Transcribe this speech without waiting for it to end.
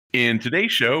In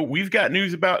today's show, we've got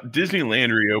news about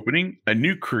Disneyland reopening, a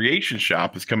new creation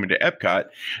shop is coming to Epcot,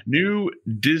 new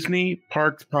Disney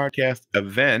Parks podcast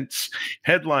events,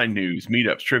 headline news,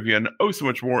 meetups, trivia, and oh so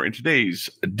much more in today's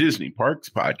Disney Parks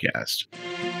podcast.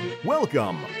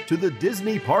 Welcome to the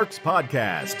Disney Parks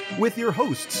Podcast with your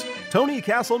hosts, Tony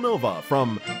Caselnova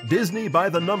from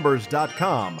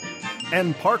DisneyByTheNumbers.com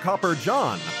and Parkhopper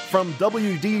John from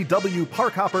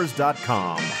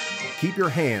WDWParkhoppers.com. Keep your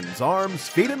hands, arms,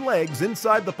 feet, and legs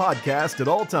inside the podcast at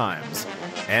all times.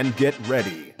 And get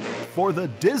ready for the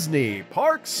Disney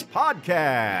Parks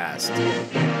Podcast.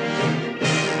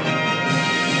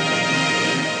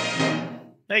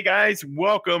 Hey guys,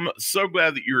 welcome. So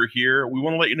glad that you're here. We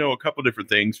want to let you know a couple different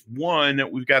things. One,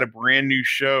 we've got a brand new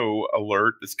show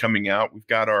alert that's coming out. We've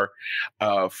got our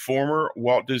former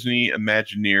Walt Disney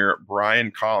Imagineer,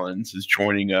 Brian Collins, is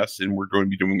joining us, and we're going to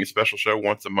be doing a special show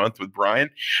once a month with Brian.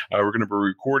 We're going to be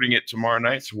recording it tomorrow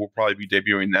night, so we'll probably be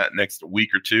debuting that next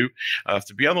week or two.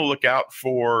 So be on the lookout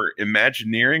for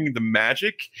Imagineering the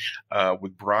Magic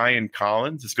with Brian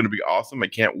Collins. It's going to be awesome. I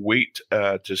can't wait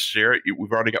to share it.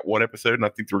 We've already got one episode, and I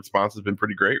think the response has been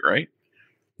pretty great, right?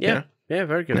 Yeah,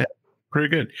 very good. Yeah, pretty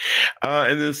good.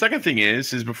 And then the second thing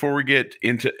is before we get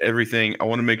into everything, I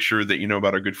want to make sure that you know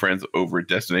about our good friends over at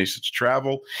Destinations to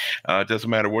Travel. It doesn't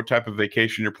matter what type of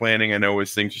vacation you're planning. I know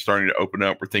as things are starting to open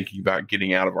up, we're thinking about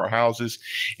getting out of our houses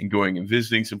and going and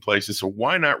visiting some places. So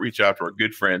why not reach out to our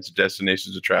good friends at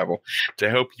Destinations to Travel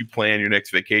to help you plan your next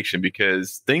vacation,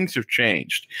 because things have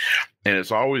changed. And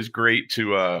it's always great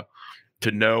to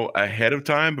know ahead of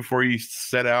time before you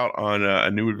set out on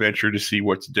a new adventure to see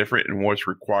what's different and what's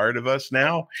required of us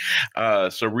now.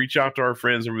 So reach out to our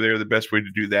friends over there. The best way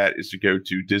to do that is to go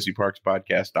to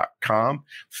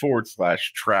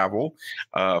DisneyParksPodcast.com/travel.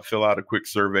 Fill out a quick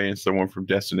survey, and someone from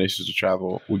Destinations to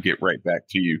Travel will get right back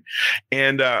to you.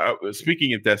 And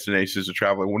speaking of Destinations to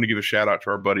Travel, I want to give a shout out to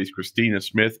our buddies Christina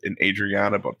Smith and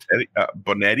Adriana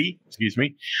Bonetti,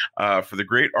 for the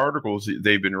great articles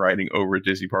they've been writing over at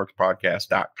DisneyParksPodcast.com.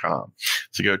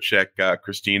 So go check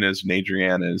Christina's and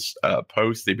Adriana's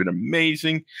posts. They've been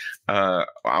amazing.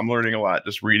 I'm learning a lot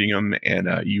just reading them, and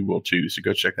you will too. So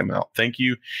go check them out. Thank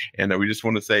you. And we just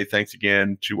want to say thanks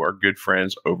again to our good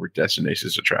friends over at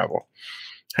Destinations to Travel.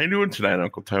 How you doing tonight,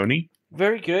 Uncle Tony?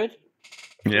 Very good.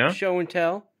 Yeah. Show and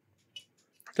tell.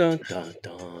 Dun, dun,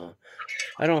 dun.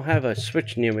 I don't have a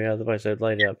switch near me, otherwise I'd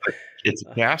light it up. It's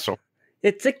a castle.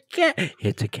 It's a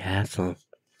castle.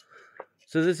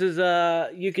 So this is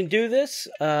you can do this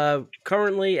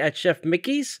currently at Chef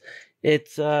Mickey's.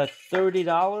 It's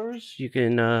 $30. You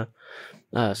can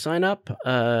sign up.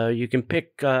 You can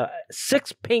pick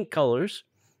 6 paint colors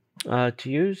to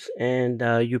use, and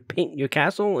you paint your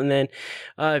castle. And then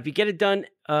if you get it done,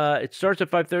 it starts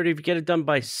at 5:30. If you get it done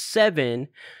by 7,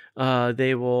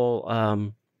 they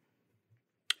will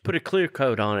put a clear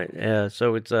coat on it,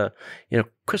 so it's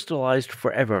crystallized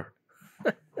forever.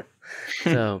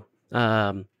 So.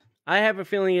 I have a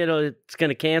feeling it's going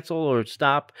to cancel or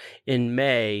stop in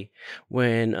May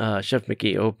when Chef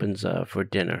Mickey opens for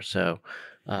dinner. So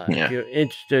if you're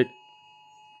interested,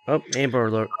 Amber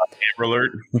Alert! Amber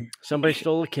Alert! Somebody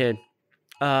stole a kid.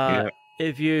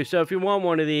 If you want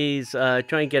one of these,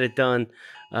 try and get it done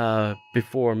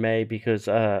before May, because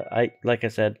like I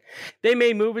said, they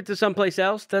may move it to someplace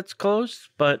else that's close,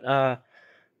 but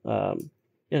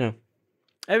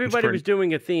everybody was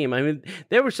doing a theme. I mean,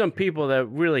 there were some people that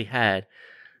really had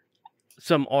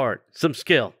some art, some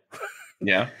skill.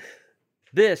 Yeah.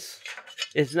 This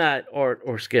is not art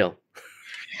or skill.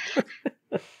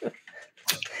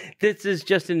 This is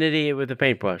just an idiot with a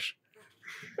paintbrush.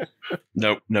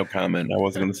 Nope, no comment. I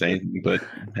wasn't going to say anything, but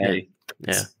hey.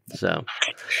 Yeah. So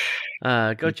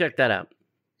go check that out.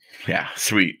 Yeah,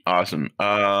 sweet, awesome.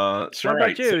 What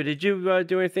about you? Did you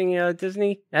do anything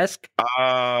Disney-esque?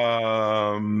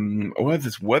 Well,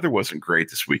 this weather wasn't great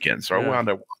this weekend, so I wound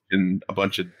up watching a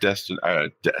bunch of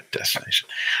Destination,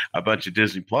 a bunch of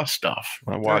Disney Plus stuff.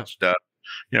 I watched,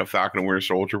 Falcon and Winter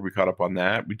Soldier. We caught up on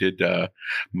that. We did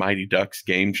Mighty Ducks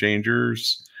Game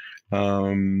Changers.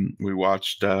 We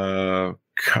watched a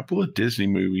couple of Disney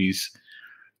movies.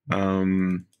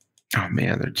 Oh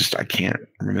man, I can't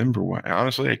remember what.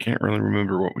 Honestly, I can't really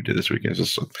remember what we did this weekend.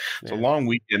 It's a long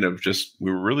weekend of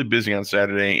we were really busy on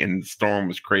Saturday, and the storm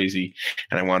was crazy,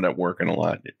 and I wound up working a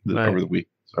lot over the week.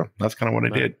 So that's kind of what I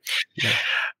did. Yeah.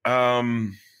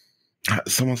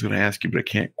 Someone's going to ask you, but I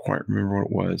can't quite remember what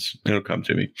it was. It'll come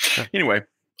to me. Anyway,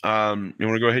 you want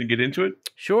to go ahead and get into it?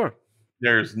 Sure.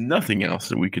 There's nothing else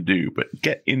that we could do but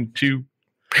get into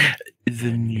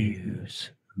the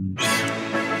news.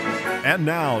 And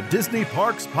now, Disney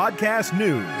Parks Podcast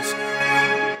News.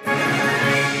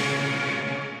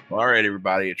 All right,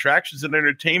 everybody. Attractions and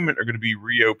entertainment are going to be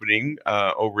reopening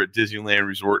over at Disneyland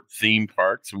Resort Theme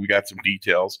Park. So we got some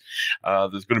details.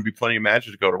 There's going to be plenty of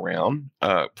magic to go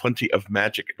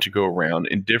around,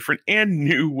 in different and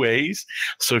new ways,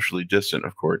 socially distant,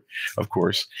 of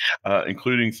course,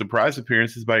 including surprise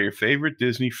appearances by your favorite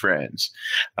Disney friends.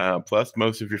 Plus,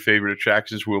 most of your favorite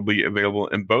attractions will be available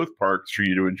in both parks for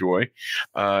you to enjoy.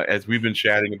 As we've been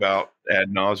chatting about ad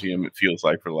nauseum, it feels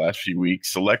like, for the last few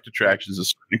weeks, select attractions and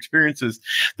experiences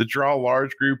that draw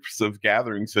large groups of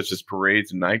gatherings, such as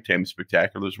parades and nighttime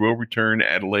spectaculars, will return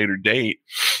at a later date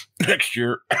next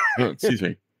year. Excuse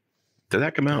me. Did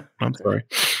that come out? I'm sorry.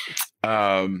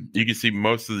 You can see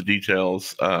most of the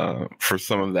details for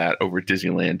some of that over at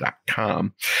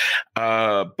Disneyland.com.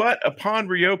 But upon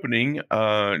reopening,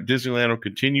 Disneyland will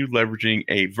continue leveraging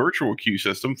a virtual queue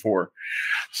system for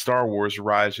Star Wars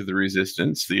Rise of the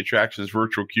Resistance. The attraction's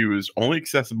virtual queue is only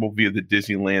accessible via the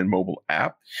Disneyland mobile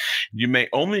app. You may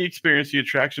only experience the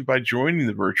attraction by joining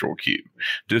the virtual queue.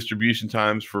 Distribution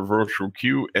times for virtual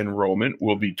queue enrollment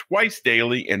will be twice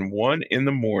daily, and one in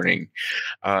the morning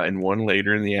and one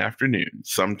later in the afternoon.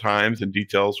 Sometimes, and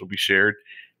details will be shared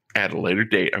at a later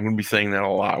date. I'm going to be saying that a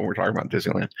lot when we're talking about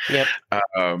Disneyland. Yep.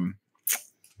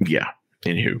 Yeah.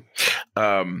 Anywho,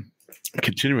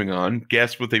 continuing on,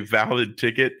 guests with a valid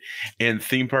ticket and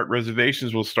theme park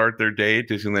reservations will start their day at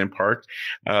Disneyland Park.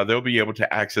 They'll be able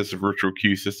to access a virtual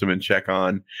queue system and check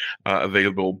on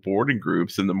available boarding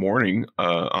groups in the morning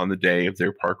on the day of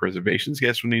their park reservations.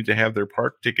 Guests will need to have their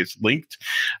park tickets linked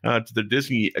to their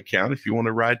Disney account if you want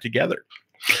to ride together.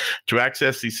 To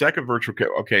access the second virtual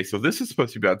queue, okay, so this is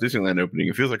supposed to be about Disneyland opening.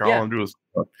 It feels like all I'm doing is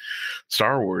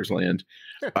Star Wars land.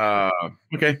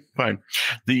 Okay, fine.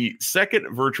 The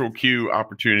second virtual queue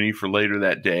opportunity for later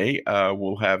that day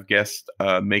will have guests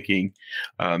making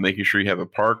sure you have a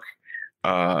park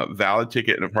valid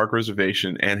ticket and a park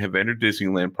reservation and have entered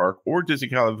Disneyland Park or Disney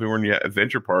California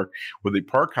Adventure Park with a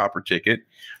park hopper ticket.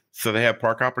 So they have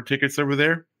park hopper tickets over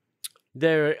there?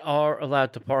 They are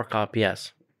allowed to park hop,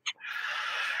 yes.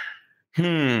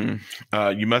 You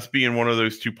must be in one of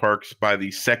those two parks by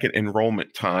the second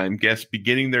enrollment time. Guests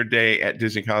beginning their day at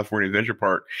Disney California Adventure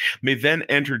Park may then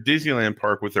enter Disneyland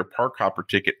Park with their park hopper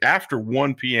ticket after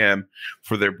 1 p.m.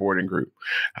 for their boarding group.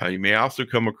 You may also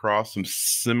come across some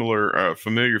similar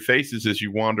familiar faces as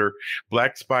you wander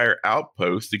Black Spire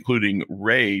Outpost, including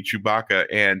Rey, Chewbacca,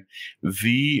 and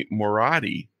V.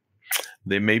 Moradi.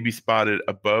 They may be spotted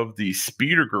above the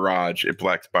speeder garage at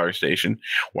Black Spire Station.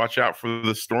 Watch out for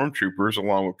the stormtroopers,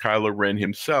 along with Kylo Ren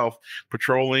himself,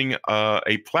 patrolling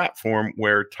a platform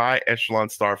where TIE Echelon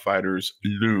starfighters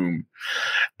loom.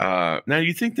 Now,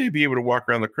 you'd think they'd be able to walk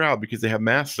around the crowd because they have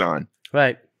masks on.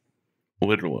 Right.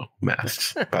 Literal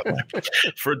masks, by the way.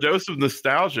 For a dose of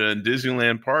nostalgia in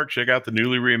Disneyland Park, check out the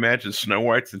newly reimagined Snow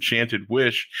White's Enchanted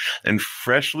Wish and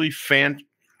freshly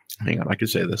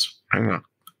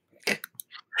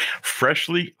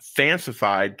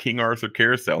fancified King Arthur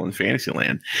Carousel in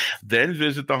Fantasyland. Then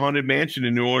visit the Haunted Mansion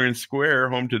in New Orleans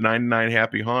Square, home to 99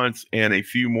 Happy Haunts and a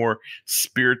few more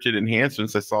spirited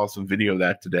enhancements. I saw some video of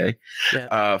that today.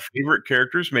 Yeah. Favorite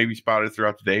characters may be spotted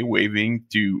throughout the day, waving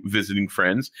to visiting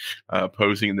friends,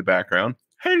 posing in the background.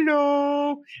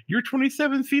 Hello, you're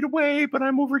 27 feet away, but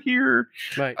I'm over here.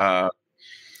 Right.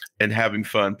 And having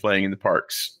fun playing in the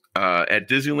parks. At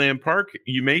Disneyland Park,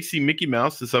 you may see Mickey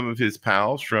Mouse and some of his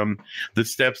pals from the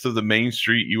steps of the Main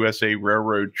Street USA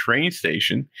Railroad train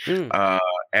station,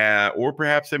 or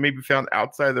perhaps they may be found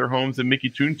outside their homes in Mickey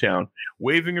Toontown,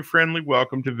 waving a friendly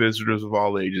welcome to visitors of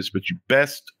all ages, but you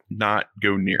best not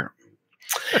go near.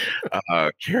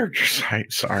 Character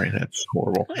site. Sorry, that's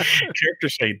horrible. Character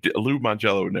site. Lou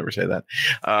Mangello would never say that.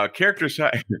 Character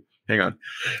site. Hang on.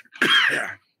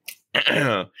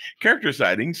 Character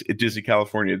sightings at Disney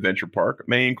California Adventure Park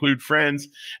may include friends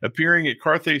appearing at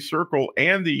Carthay Circle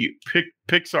and the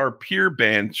Pixar Pier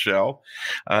Band Shell.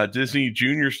 Disney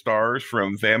Junior stars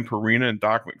from Vampirina and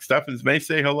Doc McStuffins may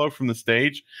say hello from the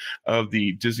stage of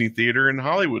the Disney Theater in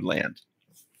Hollywoodland.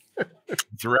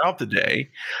 Throughout the day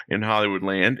in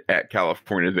Hollywoodland at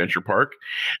California Adventure Park,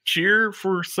 cheer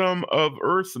for some of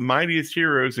Earth's mightiest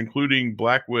heroes, including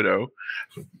Black Widow,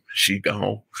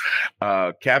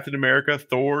 Captain America,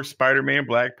 Thor, Spider-Man,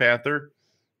 Black Panther,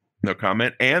 no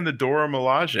comment, and the Dora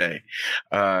Milaje.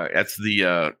 That's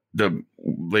the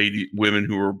women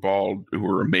who are bald, who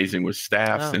are amazing with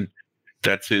staffs, and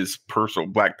that's his personal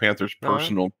Black Panther's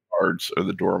personal guards are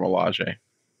the Dora Milaje.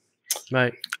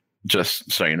 Right.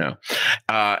 Just so you know,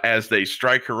 as they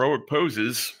strike heroic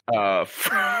poses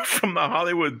from the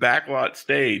Hollywood backlot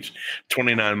stage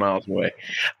 29 miles away.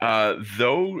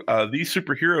 Though these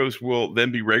superheroes will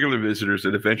then be regular visitors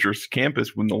at Adventurous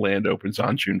Campus when the land opens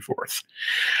on June 4th.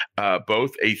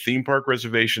 Both a theme park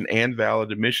reservation and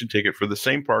valid admission ticket for the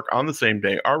same park on the same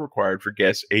day are required for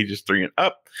guests ages 3 and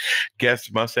up.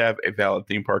 Guests must have a valid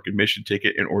theme park admission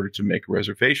ticket in order to make a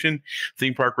reservation.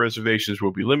 Theme park reservations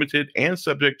will be limited and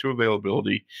subject to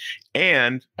availability,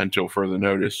 and until further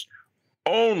notice,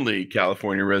 only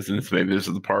California residents may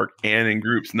visit the park and in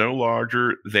groups no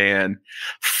larger than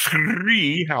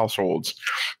 3 households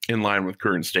in line with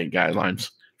current state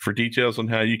guidelines. For details on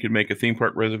how you can make a theme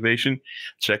park reservation,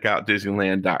 check out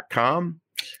Disneyland.com,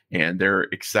 and they're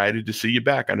excited to see you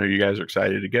back. I know you guys are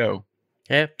excited to go.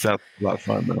 Yeah. Sounds a lot of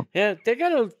fun, though. Yeah, they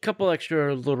got a couple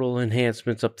extra little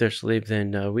enhancements up their sleeve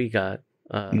than we got.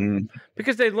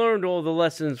 Because they learned all the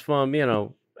lessons from,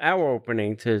 our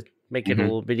opening to make it a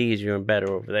little bit easier and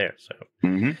better over there. So,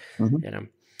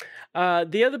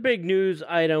 the other big news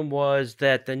item was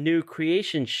that the new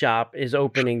Creation Shop is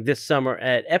opening this summer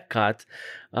at Epcot,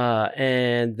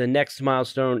 and the next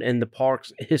milestone in the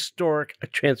park's historic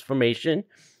transformation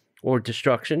or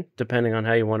destruction, depending on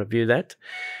how you want to view that.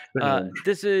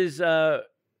 This is, the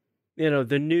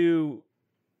new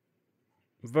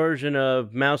version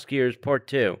of Mouse Gears Part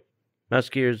 2. Mouse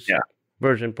Gears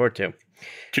version Part 2.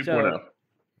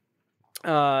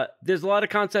 2.0. There's a lot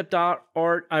of concept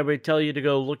art. I would tell you to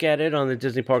go look at it on the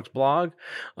Disney Parks blog.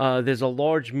 There's a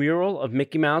large mural of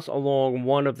Mickey Mouse along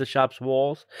one of the shop's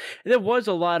walls. And there was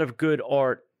a lot of good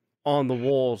art on the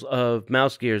walls of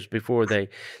Mouse Gears before they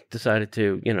decided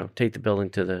to, take the building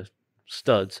to the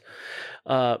studs.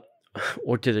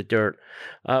 Or to the dirt.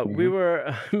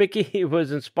 Mickey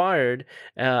was inspired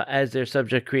as their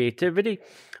subject creativity,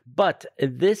 but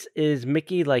this is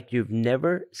Mickey like you've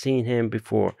never seen him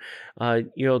before.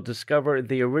 You'll discover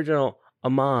the original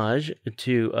homage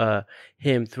to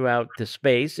him throughout the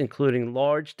space, including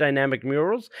large dynamic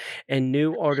murals and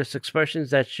new artist expressions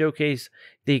that showcase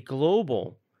the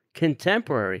global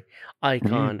contemporary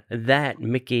icon that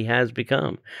Mickey has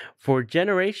become for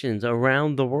generations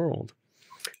around the world.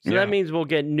 So that means we'll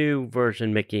get new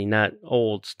version Mickey, not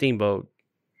old Steamboat,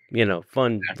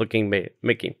 fun-looking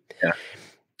Mickey.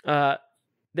 Yeah.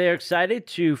 They're excited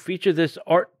to feature this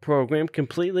art program,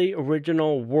 completely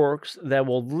original works that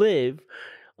will live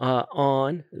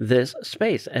on this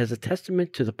space as a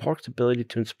testament to the park's ability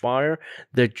to inspire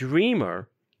the dreamer,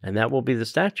 and that will be the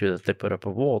statue that they put up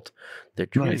of Walt, the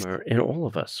dreamer in all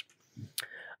of us.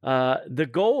 The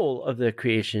goal of the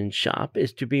Creation Shop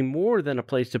is to be more than a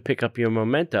place to pick up your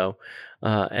memento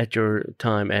at your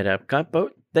time at Epcot,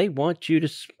 but they want you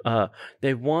to.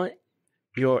 They want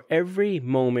your every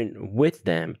moment with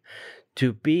them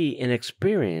to be an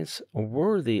experience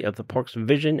worthy of the park's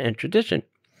vision and tradition.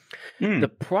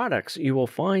 The products you will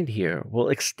find here will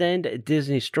extend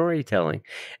Disney storytelling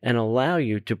and allow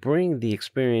you to bring the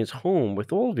experience home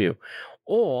with all of you,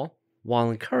 all while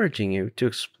encouraging you to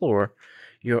explore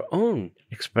your own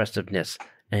expressiveness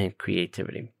and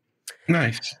creativity.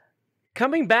 Nice.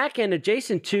 Coming back and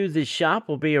adjacent to the shop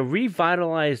will be a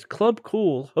revitalized Club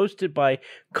Cool hosted by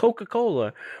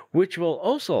Coca-Cola, which will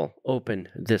also open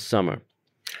this summer.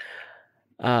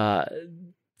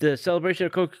 The celebration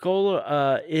of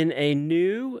Coca-Cola in a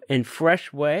new and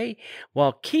fresh way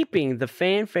while keeping the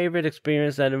fan favorite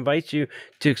experience that invites you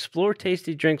to explore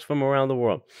tasty drinks from around the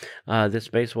world. This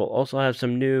space will also have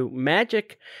some new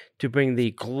magic to bring the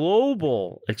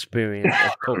global experience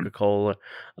of Coca-Cola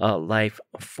life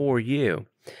for you.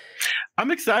 I'm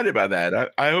excited about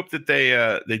that. I hope that they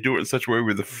do it in such a way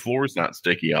where the floor is not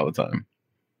sticky all the time.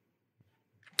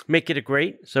 Make it a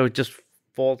grate so it just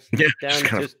falls down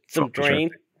to some drain.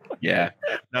 Yeah.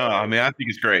 No, I mean, I think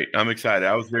it's great. I'm excited.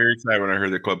 I was very excited when I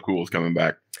heard that Club Cool is coming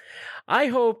back. I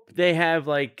hope they have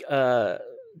like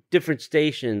different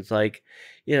stations, like,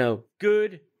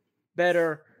 good,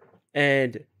 better,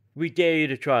 and we dare you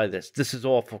to try this. This is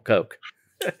awful Coke.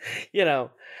 I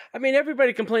mean,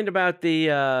 everybody complained about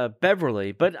the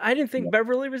Beverly, but I didn't think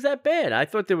Beverly was that bad. I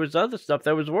thought there was other stuff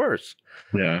that was worse.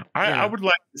 Yeah. I would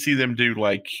like to see them do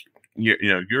like,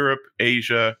 Europe,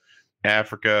 Asia,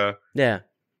 Africa. Yeah.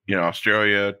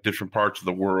 Australia, different parts of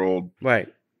the world. Right.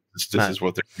 This is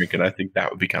what they're drinking. I think that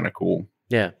would be kind of cool.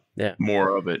 Yeah. Yeah.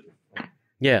 More of it.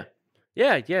 Yeah.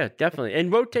 Yeah. Yeah. Definitely.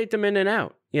 And rotate them in and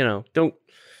out.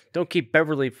 Don't keep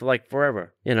Beverly for like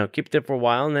forever. Keep it there for a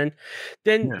while, and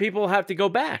then people have to go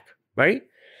back. Right?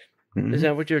 Mm-hmm. Is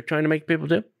that what you're trying to make people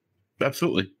do?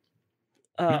 Absolutely.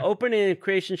 Opening a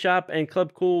Creation Shop and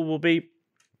Club Cool will be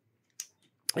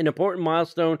An important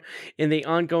milestone in the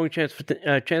ongoing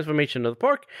transformation of the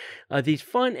park. These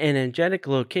fun and angelic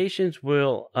locations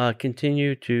will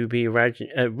continue to be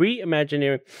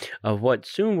reimagining of what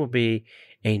soon will be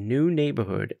a new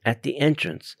neighborhood at the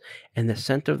entrance and the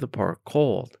center of the park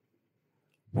called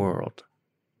World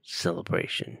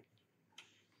Celebration.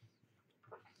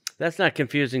 That's not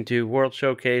confusing to World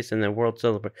Showcase and then World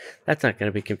Celebration. That's not going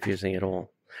to be confusing at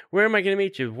all. Where am I going to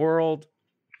meet you? World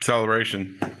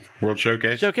Celebration. World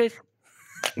Showcase. Showcase?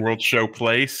 World Show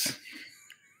Place.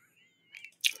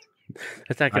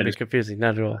 That's not going to be confusing.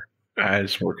 Not at all. I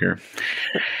just work here.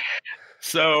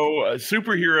 So,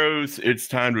 superheroes, it's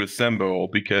time to assemble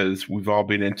because we've all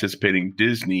been anticipating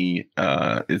Disney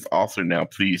is also now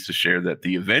pleased to share that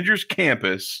the Avengers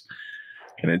Campus,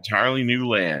 an entirely new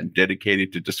land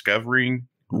dedicated to discovering,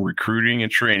 recruiting,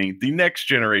 and training the next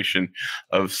generation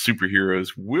of superheroes,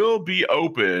 will be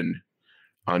open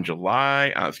on June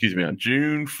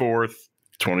 4th,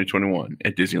 2021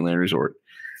 at Disneyland Resort.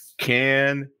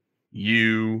 Can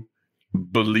you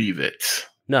believe it?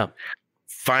 No.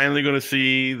 Finally going to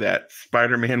see that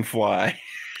Spider-Man fly.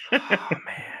 Oh,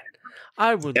 man.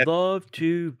 I would love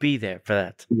to be there for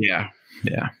that. Yeah.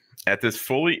 At this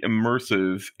fully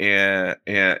immersive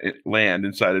land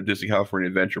inside of Disney California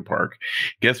Adventure Park,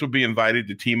 guests will be invited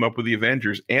to team up with the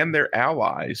Avengers and their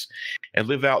allies and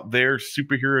live out their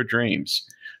superhero dreams.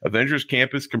 Avengers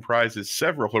Campus comprises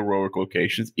several heroic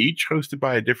locations, each hosted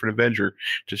by a different Avenger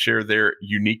to share their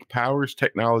unique powers,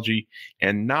 technology,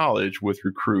 and knowledge with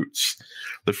recruits.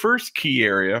 The first key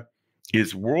area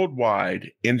is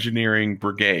Worldwide Engineering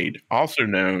Brigade, also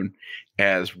known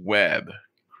as WEB.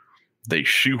 They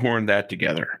shoehorn that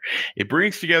together. It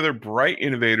brings together bright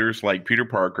innovators like Peter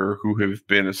Parker, who have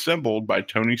been assembled by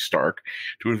Tony Stark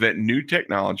to invent new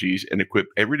technologies and equip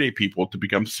everyday people to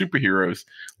become superheroes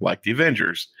like the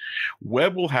Avengers.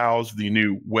 Web will house the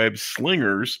new Web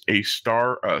Slingers, I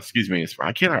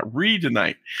cannot read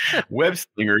tonight. Web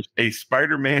Slingers, a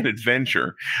Spider-Man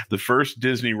adventure, the first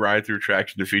Disney ride-through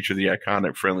attraction to feature the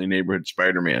iconic friendly neighborhood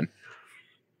Spider-Man.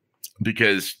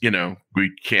 Because, we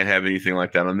can't have anything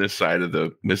like that on this side of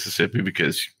the Mississippi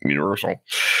because Universal.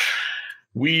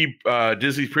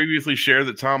 Disney previously shared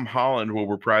that Tom Holland will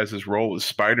reprise his role as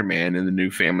Spider-Man in the new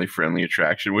family-friendly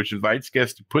attraction, which invites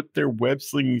guests to put their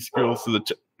web-slinging skills to the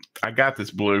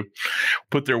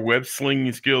put their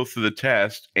web-slinging skills to the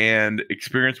test and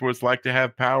experience what it's like to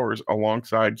have powers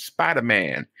alongside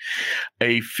Spider-Man,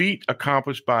 a feat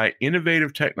accomplished by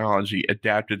innovative technology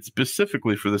adapted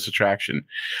specifically for this attraction,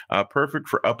 perfect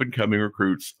for up-and-coming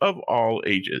recruits of all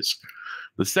ages.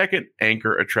 The second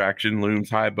anchor attraction looms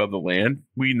high above the land.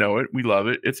 We know it. We love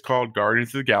it. It's called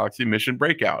Guardians of the Galaxy Mission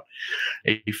Breakout,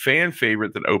 a fan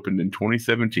favorite that opened in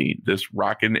 2017. This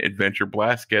rockin' adventure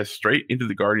blasts guests straight into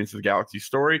the Guardians of the Galaxy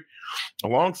story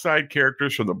alongside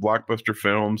characters from the blockbuster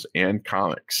films and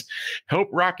comics. Help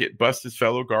Rocket bust his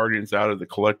fellow Guardians out of the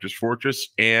Collector's Fortress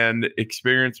and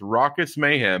experience raucous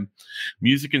mayhem,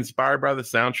 music inspired by the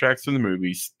soundtracks from the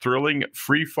movies, thrilling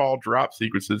free fall drop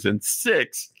sequences, and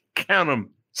six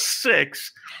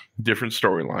different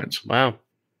storylines. Wow.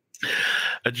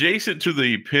 Adjacent to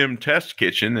the PIM test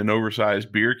kitchen, an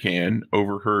oversized beer can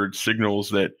overhead signals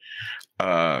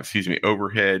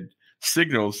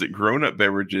that grown-up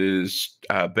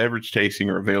beverage tasting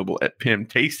are available at PIM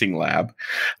Tasting Lab.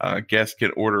 Guests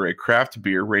can order a craft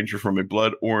beer ranging from a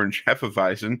blood orange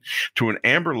Hefeweizen to an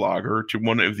amber lager to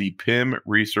one of the PIM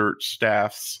research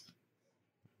staff's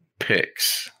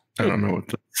picks. I don't know what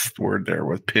the word there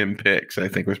was. PIM picks, I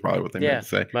think was probably what they meant to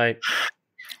say. Right.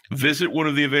 Visit one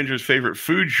of the Avengers' favorite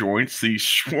food joints, the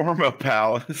Shawarma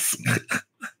Palace.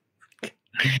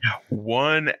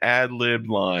 One ad-lib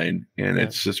line, and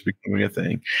it's just becoming a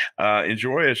thing.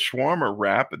 Enjoy a shawarma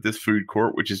wrap at this food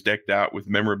court, which is decked out with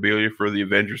memorabilia for the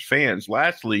Avengers fans.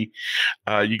 Lastly,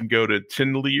 you can go to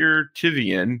Tinlier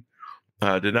Tivian.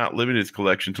 Did not limit his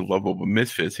collection to lovable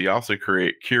misfits. He also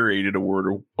curated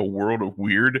a world of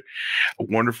weird,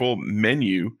 wonderful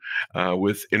menu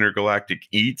with intergalactic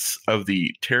eats of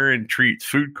the Terran Treats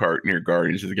food cart near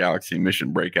Guardians of the Galaxy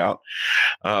Mission Breakout.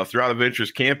 Throughout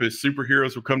Adventures Campus,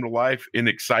 superheroes will come to life in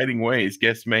exciting ways.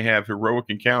 Guests may have heroic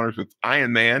encounters with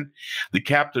Iron Man, the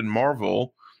Captain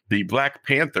Marvel, the Black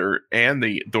Panther, and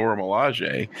the Dora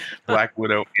Milaje, Black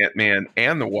Widow, Ant-Man,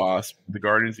 and the Wasp, the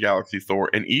Guardians of the Galaxy, Thor,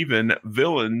 and even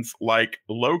villains like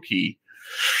Loki.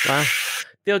 Wow.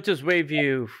 They'll just wave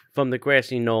you from the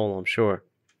grassy knoll, I'm sure.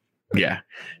 Yeah.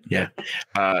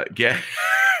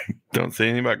 Don't say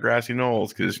anything about grassy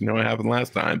knolls because you know what happened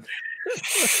last time.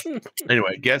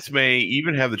 Anyway, guests may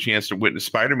even have the chance to witness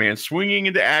Spider-Man swinging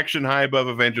into action high above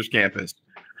Avengers Campus.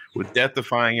 with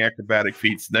death-defying acrobatic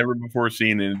feats never before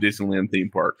seen in a Disneyland theme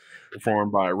park,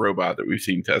 performed by a robot that we've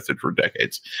seen tested for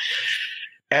decades.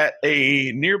 At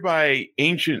a nearby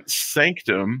ancient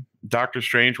sanctum, Doctor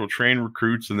Strange will train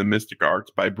recruits in the mystic arts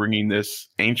by bringing this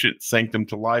ancient sanctum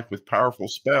to life with powerful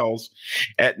spells.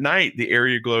 At night, the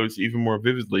area glows even more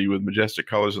vividly with majestic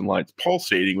colors and lights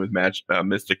pulsating with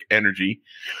mystic energy.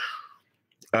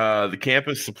 The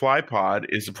campus supply pod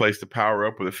is the place to power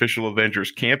up with official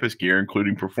Avengers campus gear,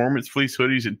 including performance fleece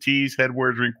hoodies and tees,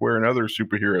 headwear, drinkware, and other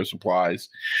superhero supplies.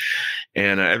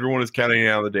 And everyone is counting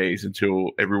down the days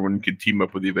until everyone can team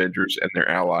up with the Avengers and their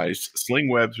allies, sling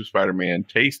webs with Spider-Man,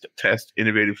 taste, test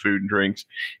innovative food and drinks,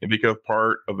 and become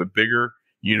part of a bigger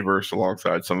universe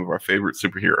alongside some of our favorite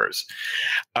superheroes.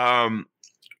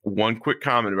 One quick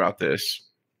comment about this.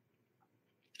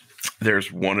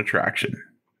 There's one attraction.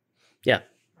 Yeah.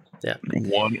 Yeah.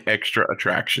 One extra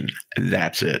attraction. And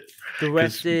that's it. The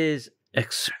rest is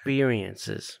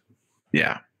experiences.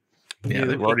 Yeah. Yeah.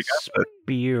 They've already got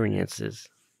experiences.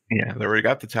 Yeah. They already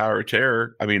got the Tower of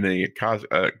Terror. I mean, the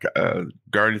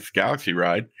Guardians of the Galaxy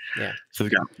ride. Yeah. So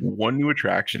they've got one new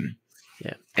attraction.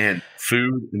 Yeah. And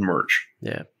food and merch.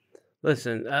 Yeah.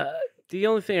 Listen, the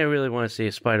only thing I really want to see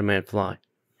is Spider-Man fly.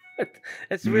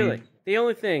 That's really the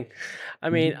only thing. I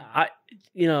mean,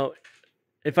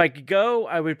 if I could go,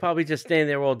 I would probably just stand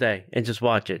there all day and just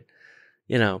watch it,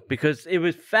 because it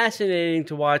was fascinating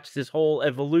to watch this whole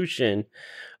evolution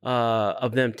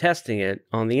of them testing it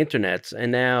on the internets.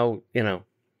 And now,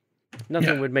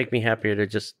 nothing would make me happier to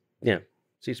just,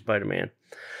 see Spider-Man.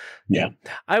 Yeah.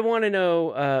 I want to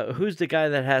know who's the guy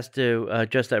that has to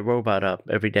dress that robot up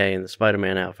every day in the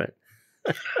Spider-Man outfit.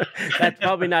 That's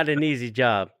probably not an easy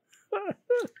job.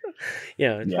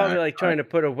 It's probably like trying to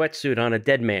put a wetsuit on a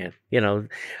dead man.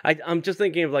 I'm just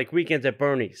thinking of like Weekends at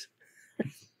Bernie's.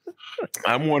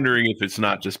 I'm wondering if it's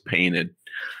not just painted.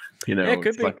 It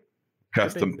could be like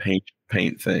custom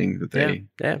paint thing that they.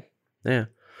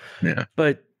 Yeah.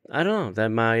 But I don't know. That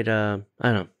might. I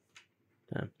don't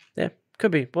know. Yeah,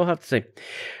 could be. We'll have to see.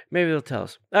 Maybe they'll tell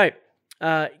us. All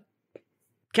right.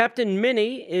 Captain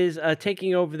Minnie is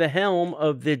taking over the helm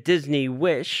of the Disney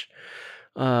Wish.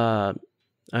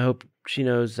 I hope she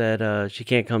knows that she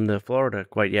can't come to Florida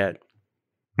quite yet.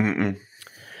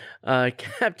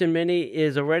 Captain Minnie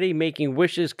is already making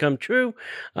wishes come true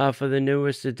for the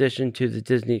newest addition to the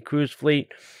Disney cruise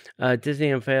fleet.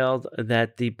 Disney unveiled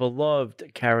that the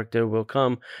beloved character will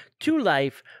come to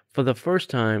life for the first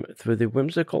time through the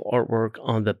whimsical artwork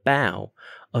on the bow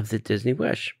of the Disney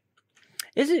Wish.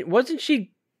 Wasn't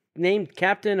she named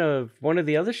captain of one of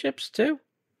the other ships too?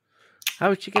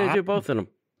 How is she going to do both of them?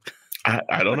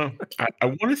 I don't know. I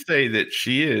want to say that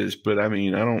she is, but I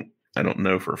mean, I don't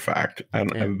know for a fact. I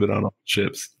haven't been on all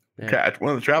ships. Yeah.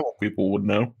 One of the travel people would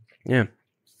know. Yeah.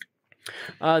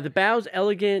 The bow's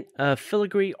elegant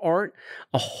filigree art,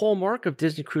 a hallmark of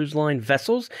Disney Cruise Line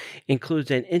vessels,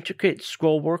 includes an intricate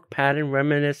scrollwork pattern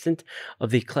reminiscent of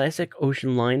the classic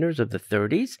ocean liners of the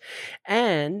 30s,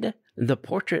 and the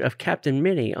portrait of Captain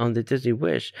Minnie on the Disney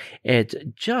Wish adds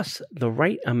just the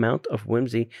right amount of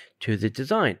whimsy to the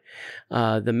design.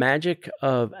 The magic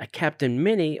of Captain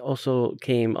Minnie also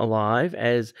came alive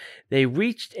as they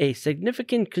reached a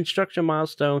significant construction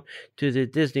milestone to the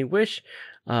Disney Wish,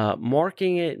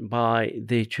 marking it by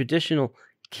the traditional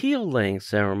keel laying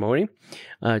ceremony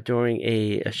during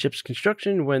a ship's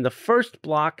construction. When the first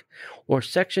block or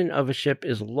section of a ship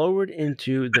is lowered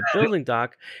into the building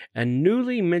dock, a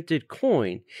newly minted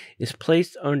coin is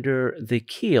placed under the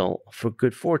keel for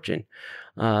good fortune.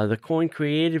 The coin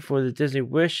created for the Disney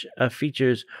Wish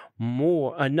features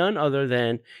none other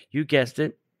than, you guessed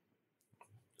it,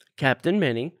 Captain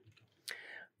Minnie.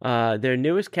 Their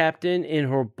newest captain, in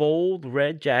her bold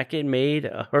red jacket, made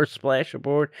her splash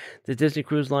aboard the Disney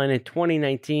Cruise Line in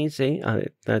 2019. See, I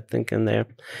think in there.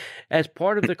 As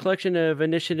part of the collection of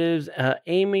initiatives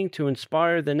aiming to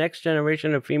inspire the next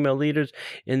generation of female leaders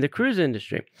in the cruise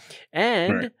industry.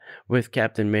 And with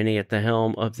Captain Minnie at the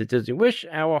helm of the Disney Wish,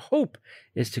 our hope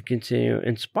is to continue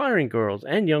inspiring girls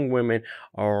and young women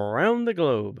around the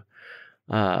globe.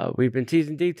 We've been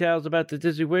teasing details about the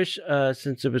Disney Wish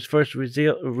since it was first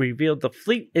revealed the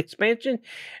fleet expansion,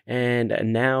 and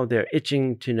now they're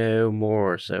itching to know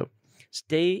more. So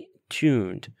stay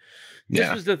tuned. Yeah.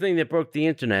 This was the thing that broke the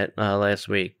internet last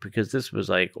week, because this was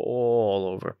like all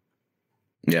over.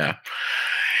 Yeah.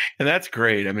 And that's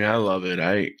great. I mean, I love it.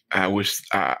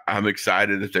 I'm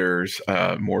excited that there's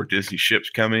more Disney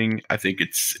ships coming. I think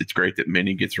it's great that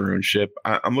Minnie gets her own ship.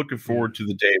 I'm looking forward to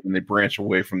the day when they branch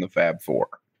away from the Fab Four.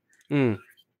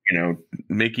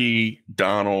 Mickey,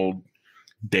 Donald,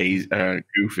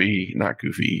 Goofy, not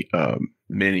Goofy,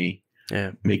 Minnie.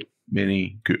 Yeah. Mickey,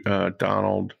 Minnie,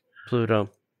 Donald, Pluto,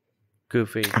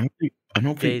 Goofy, I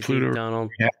don't think Daisy, Pluto Donald.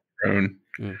 had their own.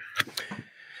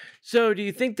 So, do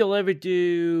you think they'll ever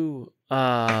do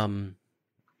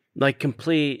like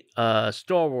complete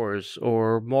Star Wars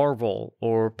or Marvel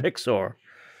or Pixar?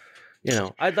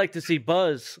 I'd like to see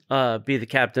Buzz be the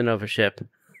captain of a ship.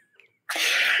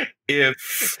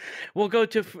 If We'll go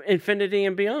to infinity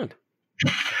and beyond.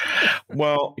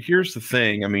 Well, here's the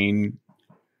thing. I mean,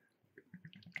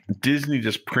 Disney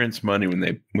just prints money when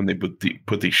they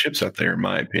put these ships out there, in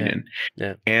my opinion.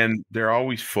 Yeah. And they're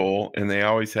always full, and they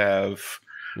always have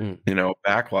a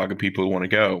backlog of people who want to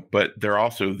go. But they're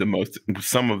also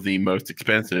some of the most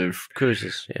expensive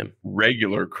cruises,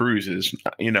 regular cruises.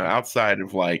 Outside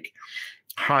of like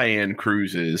high end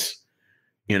cruises,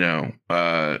 that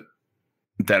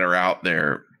are out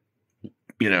there.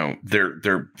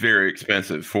 They're very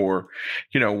expensive. For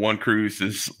one cruise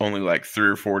is only like 3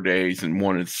 or 4 days, and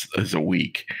one is a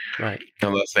week, right?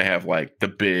 Unless they have like the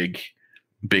big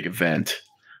event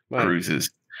cruises.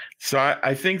 So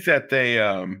I think that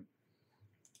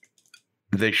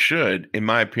they should, in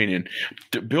my opinion,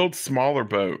 build smaller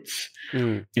boats.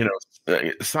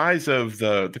 Size of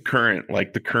the current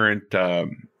like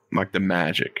the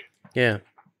Magic. Yeah,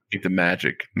 like the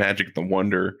Magic, the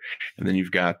Wonder, and then you've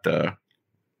got the.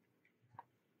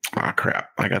 Oh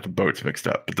crap! I got the boats mixed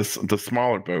up. But the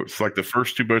smaller boats, like the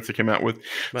first 2 boats that came out with,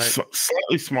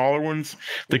 slightly smaller ones,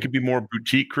 they could be more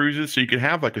boutique cruises. So you could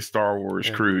have like a Star Wars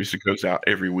cruise that goes out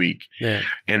every week,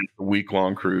 and a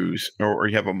week-long cruise, or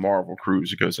you have a Marvel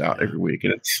cruise that goes out every week.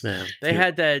 And it's they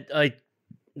had that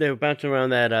they were bouncing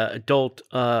around that adult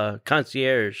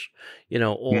concierge,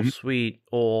 all suite,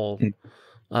 all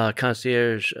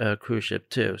concierge cruise ship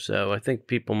too. So I think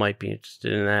people might be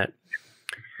interested in that.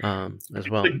 As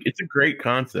well. It's a great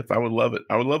concept. I would love it.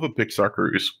 I would love a Pixar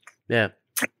cruise. Yeah.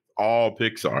 All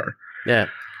Pixar. Yeah.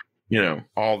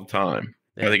 All the time.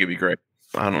 Yeah. I think it'd be great.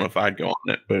 I don't know if I'd go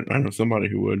on it, but I know somebody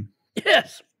who would.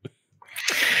 Yes.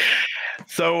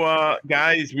 So,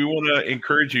 guys, we want to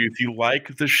encourage you, if you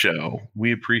like the show,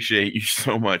 we appreciate you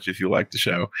so much if you like the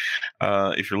show.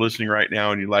 If you're listening right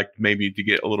now and you'd like maybe to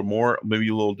get a little more, maybe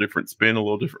a little different spin, a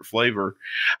little different flavor,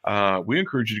 we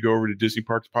encourage you to go over to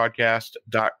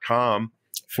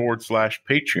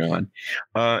DisneyParksPodcast.com/Patreon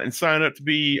and sign up to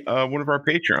be one of our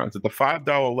Patreons. At the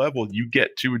 $5 level, you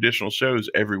get 2 additional shows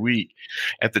every week.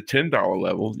 At the $10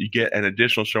 level, you get an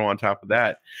additional show on top of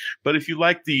that. But if you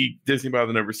like the Disney by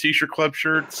the Numbers T-shirt club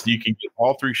shirts, you can get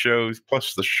all 3 shows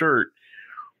plus the shirt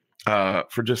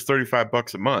for just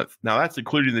 $35 a month. Now that's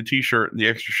including the T-shirt and the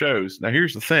extra shows. Now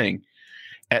here's the thing.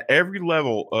 At every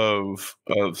level of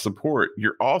support,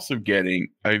 you're also getting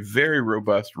a very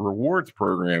robust rewards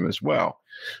program as well.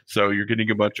 So you're getting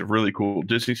a bunch of really cool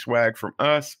Disney swag from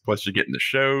us, plus you're getting the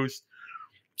shows,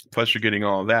 plus you're getting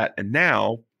all of that. And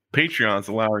now Patreon's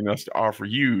allowing us to offer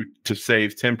you to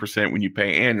save 10% when you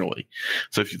pay annually.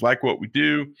 So if you like what we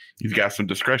do, you've got some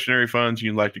discretionary funds,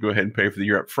 you'd like to go ahead and pay for the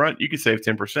year up front, you can save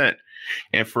 10%.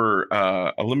 And for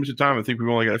a limited time, I think we've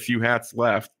only got a few hats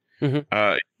left.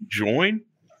 Join.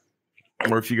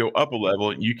 Or if you go up a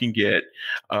level, you can get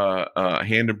a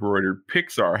hand-embroidered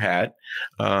Pixar hat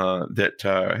that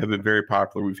have been very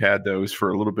popular. We've had those for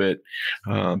a little bit.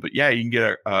 But yeah, you can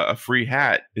get a free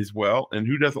hat as well. And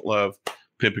who doesn't love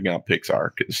pimping out Pixar?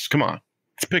 Because come on,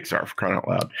 it's Pixar, for crying out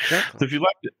loud. Exactly. So if you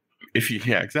like it, if you'd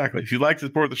like to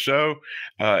support the show,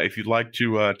 if you'd like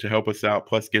to help us out,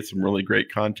 plus get some really great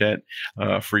content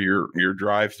for your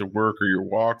drives to work or your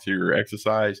walks or your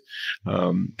exercise,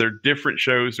 they're different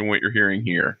shows than what you're hearing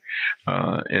here,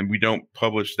 and we don't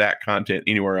publish that content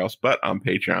anywhere else but on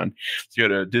Patreon. So go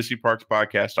to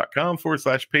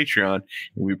DisneyParksPodcast.com/Patreon, and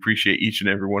we appreciate each and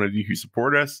every one of you who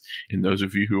support us, and those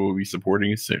of you who will be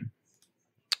supporting us soon.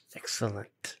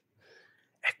 Excellent.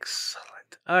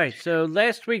 All right, so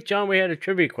last week, John, we had a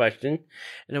trivia question,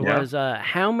 and it was,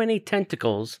 how many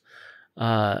tentacles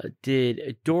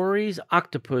did Dory's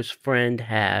octopus friend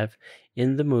have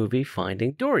in the movie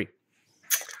Finding Dory?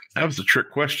 That was a trick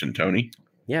question, Tony.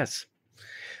 Yes.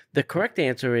 The correct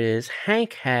answer is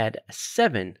Hank had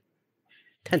 7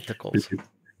 tentacles.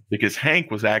 Because Hank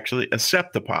was actually a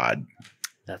septipod.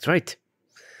 That's right.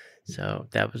 So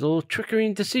that was a little trickery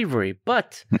and deceivery.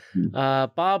 But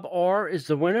Bob R. is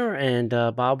the winner, and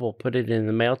Bob will put it in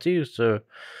the mail to you. So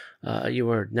you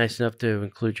were nice enough to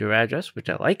include your address, which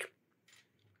I like.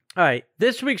 All right.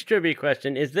 This week's trivia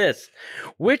question is this.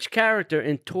 Which character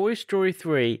in Toy Story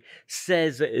 3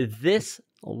 says this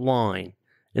line?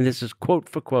 And this is quote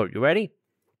for quote. You ready?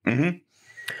 Mm-hmm.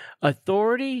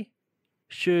 Authority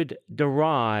should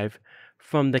derive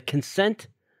from the consent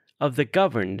of the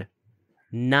governed,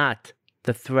 not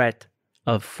the threat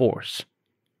of force.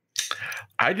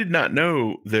 I did not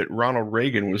know that Ronald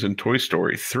Reagan was in Toy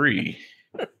Story 3.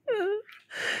 All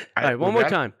right, one more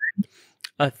time.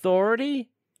 Authority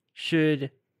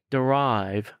should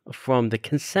derive from the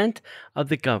consent of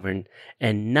the governed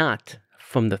and not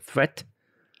from the threat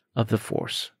of the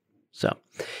force. So,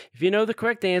 if you know the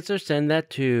correct answer, send that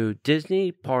to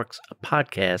Disney Parks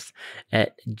Podcast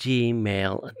at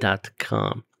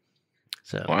gmail.com.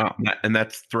 So, wow. And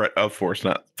that's threat of force,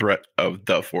 not threat of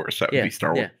the force. That would be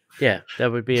Star Wars. Yeah,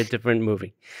 that would be a different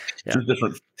movie. Yeah. It's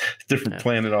a different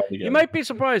planet altogether. You might be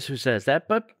surprised who says that,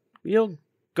 but you'll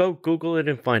go Google it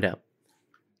and find out.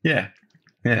 Yeah.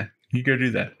 You go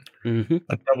do that. Mm-hmm.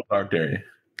 A double dog dare you.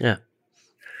 Yeah.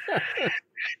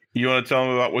 You want to tell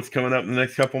them about what's coming up in the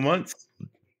next couple months?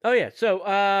 Oh, yeah.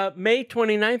 So May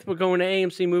 29th, we're going to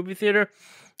AMC Movie Theater.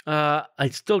 I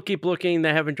still keep looking.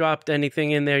 They haven't dropped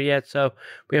anything in there yet, so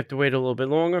we have to wait a little bit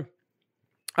longer.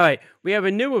 All right. We have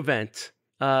a new event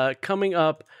coming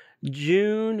up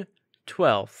June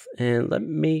 12th. And let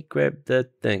me grab the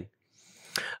thing.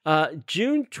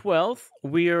 June 12th,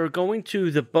 we are going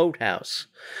to the Boathouse.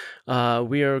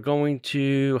 We are going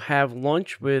to have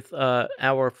lunch with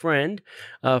our friend,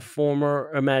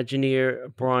 former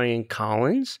Imagineer Brian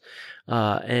Collins,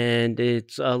 and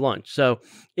it's lunch. So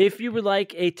if you would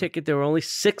like a ticket, there are only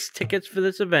 6 tickets for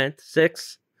this event.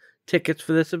 6 tickets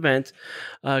for this event.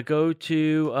 Go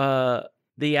to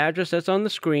the address that's on the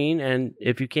screen, and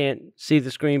if you can't see the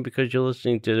screen because you're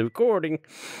listening to the recording,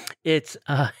 it's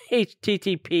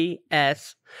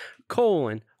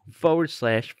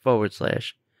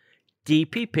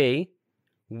https://DPP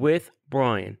with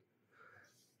Brian.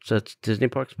 So it's Disney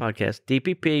Parks Podcast,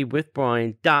 DPP with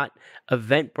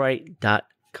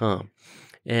Brian.eventbrite.com.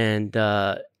 And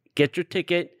get your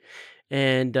ticket.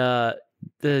 And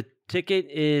the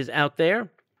ticket is out there.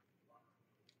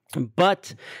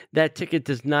 But that ticket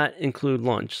does not include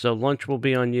lunch. So lunch will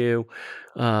be on you.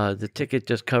 The ticket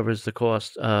just covers the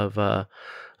cost of the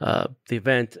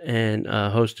event and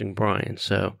hosting Brian.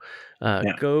 So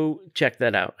go check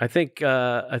that out. I think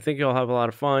you'll have a lot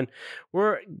of fun.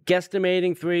 We're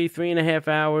guesstimating 3.5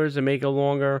 hours. It may go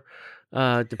longer,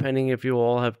 depending if you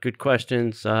all have good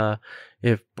questions.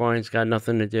 If Brian's got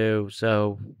nothing to do,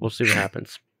 so we'll see what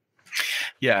happens.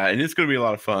 Yeah, and it's going to be a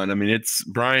lot of fun. I mean,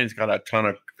 Brian's got a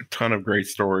ton of great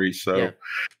stories. So,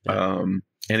 and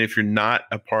if you're not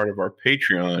a part of our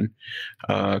Patreon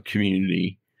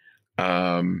community,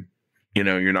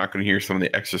 you're not going to hear some of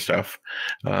the extra stuff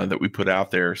that we put out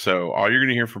there. So all you're going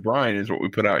to hear from Brian is what we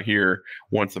put out here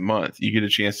once a month. You get a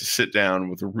chance to sit down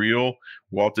with a real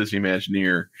Walt Disney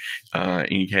Imagineer,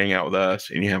 and you can hang out with us,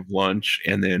 and you have lunch,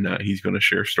 and then he's going to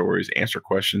share stories, answer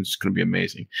questions. It's going to be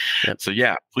amazing. Yep. So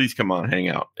yeah, please come on, hang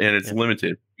out. And it's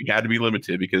limited. You had to be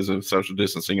limited because of social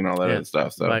distancing and all that other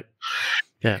stuff. So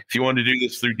if you wanted to do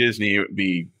this through Disney, it would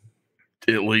be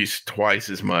at least twice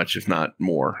as much, if not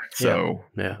more. So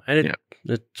and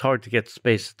it's hard to get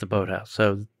space at the Boathouse.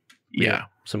 So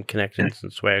some connections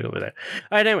and swag over there.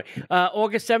 All right, anyway,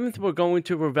 August 7th, we're going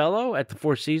to Ravello at the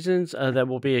Four Seasons. That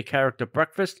will be a character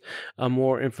breakfast.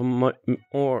 More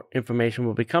information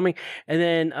will be coming. And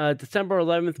then December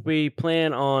 11th, we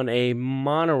plan on a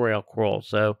monorail crawl.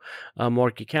 So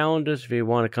mark your calendars if you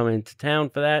want to come into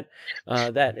town for that.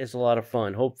 That is a lot of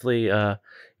fun. Hopefully,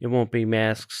 it won't be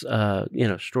masks,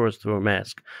 straws through a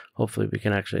mask. Hopefully, we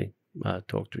can actually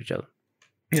talk to each other.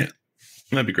 Yeah,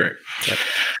 that'd be great. Yep.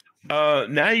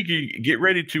 Now you can get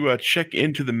ready to check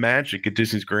into the magic at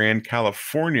Disney's Grand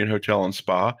Californian Hotel and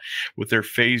Spa with their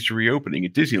phased reopening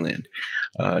at Disneyland.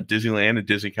 Disneyland and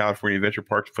Disney California Adventure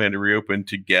Parks plan to reopen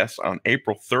to guests on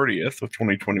April 30th of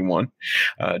 2021.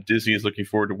 Disney is looking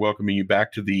forward to welcoming you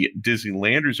back to the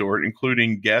Disneyland Resort,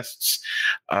 including guests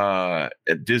at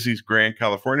Disney's Grand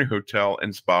California Hotel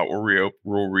and Spa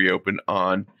will reopen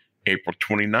on April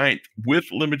 29th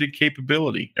with limited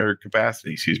capacity,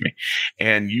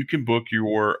 and you can book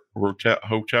your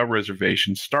hotel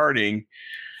reservation starting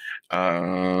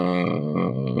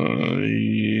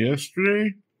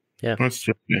yesterday. Yeah,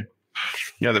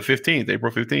 the 15th,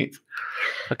 April 15th.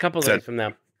 A couple days from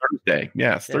now. Thursday,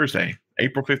 Thursday,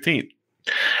 April 15th.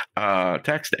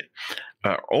 Tax day.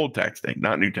 Old tax day,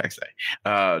 not new tax day.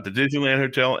 The Disneyland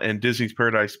Hotel and Disney's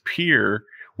Paradise Pier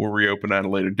will reopen at a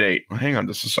later date. Well, hang on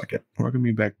just a second. Welcome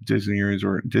you back to Disney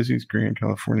Resort, Disney's Grand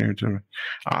California Hotel.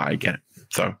 I get it.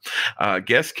 So,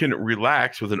 guests can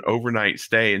relax with an overnight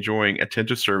stay, enjoying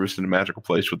attentive service in a magical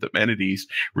place with amenities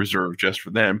reserved just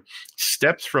for them.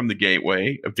 Steps from the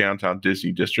gateway of downtown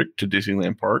Disney District to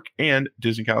Disneyland Park and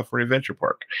Disney California Adventure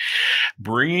Park.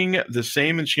 Bringing the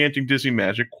same enchanting Disney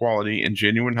magic, quality, and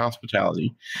genuine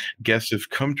hospitality guests have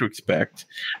come to expect,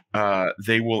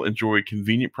 they will enjoy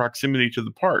convenient proximity to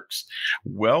the parks,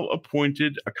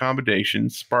 well-appointed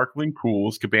accommodations, sparkling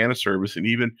pools, cabana service, and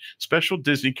even special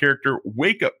Disney character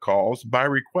wake-up calls by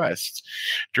request.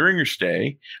 During your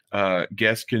stay,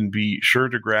 guests can be sure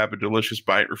to grab a delicious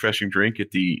bite, refreshing drink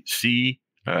at the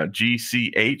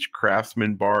GCH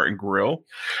Craftsman Bar and Grill,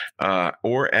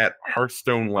 or at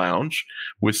Hearthstone Lounge,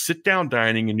 with sit-down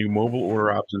dining and new mobile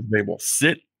order options available.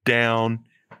 Sit-down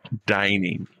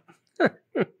dining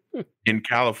in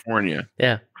California.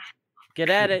 Yeah, get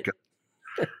at it.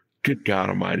 Good God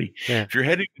Almighty! Yeah. If you're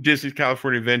heading to Disney's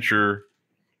California Adventure,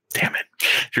 damn it!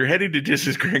 If you're heading to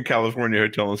Disney's Grand California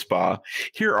Hotel and Spa,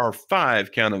 here are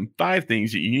count them, 5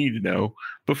 things that you need to know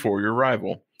before your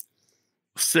arrival.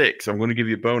 6, I'm going to give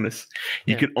you a bonus.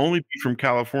 You can only be from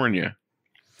California.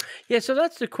 Yeah, so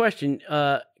that's the question.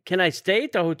 Can I stay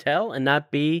at the hotel and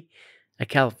not be a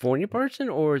California person,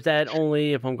 or is that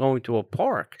only if I'm going to a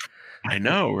park? I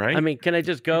know, right? I mean, can I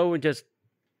just go and just,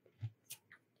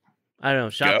 I don't know,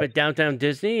 shop at downtown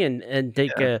Disney and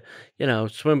take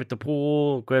swim at the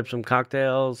pool, grab some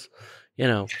cocktails,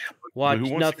 watch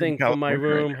nothing from my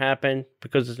room happen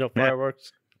because there's no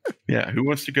fireworks? Yeah, who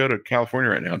wants to go to California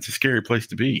right now? It's a scary place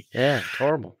to be. Yeah, it's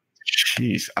horrible.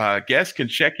 Jeez. Guests can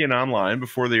check in online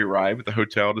before they arrive at the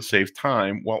hotel to save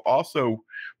time while also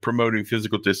promoting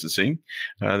physical distancing.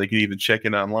 They can even check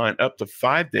in online up to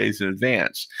 5 days in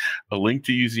advance. A link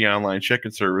to use the online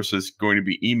check-in service is going to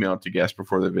be emailed to guests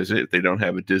before they visit. If they don't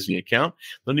have a Disney account,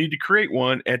 they'll need to create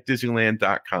one at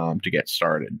Disneyland.com to get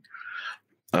started.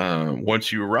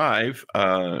 Once you arrive,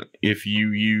 if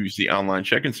you use the online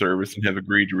check-in service and have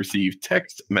agreed to receive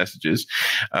text messages,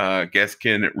 guests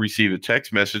can receive a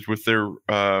text message with their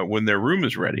when their room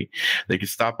is ready. They can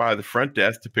stop by the front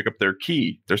desk to pick up their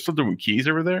key. They're still doing keys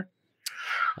over there?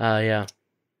 Yeah.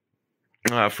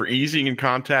 For easy and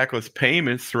contactless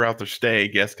payments throughout their stay,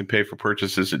 guests can pay for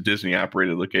purchases at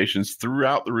Disney-operated locations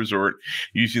throughout the resort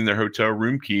using their hotel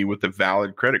room key with a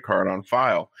valid credit card on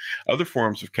file. Other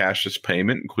forms of cashless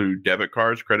payment include debit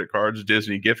cards, credit cards,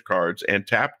 Disney gift cards, and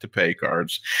tap-to-pay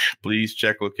cards. Please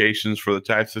check locations for the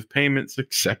types of payments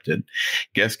accepted.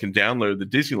 Guests can download the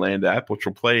Disneyland app, which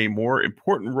will play a more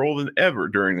important role than ever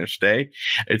during their stay.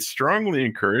 It's strongly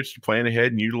encouraged to plan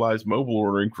ahead and utilize mobile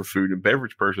ordering for food and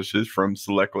beverage purchases from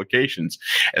select locations,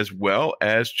 as well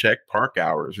as check park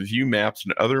hours, review maps,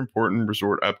 and other important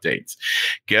resort updates.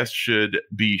 Guests should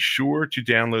be sure to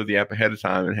download the app ahead of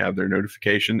time and have their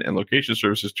notification and location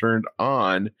services turned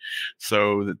on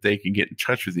so that they can get in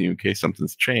touch with you in case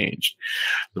something's changed.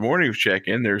 The morning of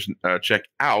check-in,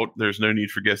 check-out, there's no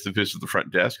need for guests to visit the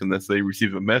front desk unless they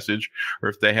receive a message or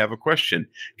if they have a question.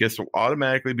 Guests will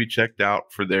automatically be checked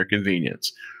out for their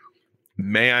convenience.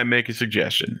 May I make a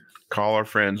suggestion? Call our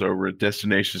friends over at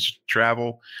Destinations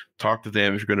Travel. Talk to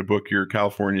them if you're going to book your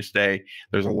California stay.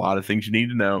 There's a lot of things you need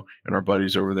to know, and our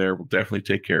buddies over there will definitely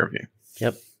take care of you.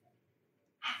 Yep.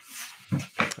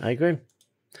 I agree.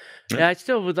 Yeah, I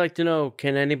still would like to know,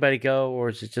 can anybody go, or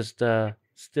is it just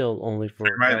still only for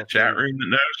everybody in the chat room that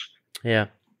knows? Yeah.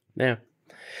 Yeah.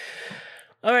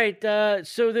 All right,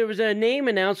 so there was a name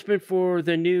announcement for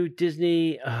the new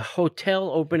Disney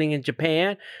hotel opening in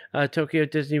Japan. Tokyo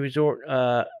Disney Resort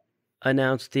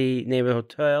announced the name of the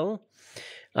hotel.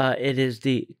 It is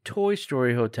the Toy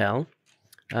Story Hotel.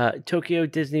 Tokyo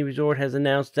Disney Resort has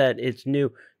announced that its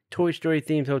new Toy Story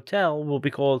themed hotel will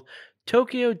be called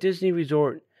Tokyo Disney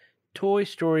Resort Toy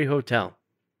Story Hotel.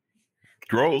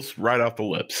 Rolls right off the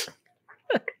lips.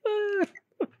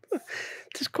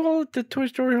 Just call it the Toy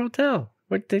Story Hotel.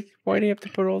 Why do you have to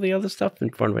put all the other stuff in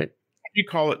front of it? You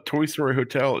call it Toy Story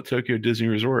Hotel at Tokyo Disney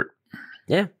Resort.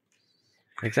 Yeah.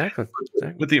 Exactly.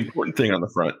 With the important thing on the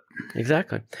front.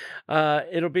 Exactly.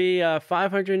 It'll be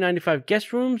 595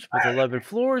 guest rooms with 11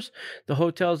 floors. The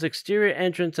hotel's exterior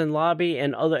entrance and lobby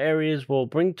and other areas will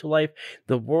bring to life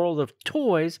the world of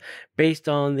toys based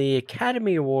on the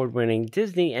Academy Award-winning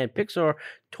Disney and Pixar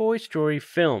Toy Story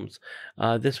films.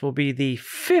 This will be the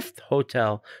 5th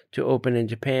hotel to open in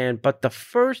Japan, but the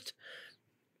first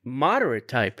moderate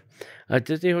type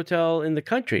Disney hotel in the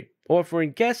country,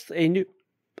 offering guests a new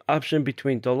option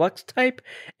between deluxe type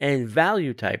and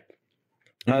value type.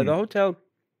 The hotel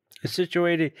is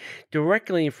situated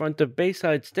directly in front of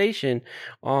Bayside Station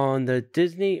on the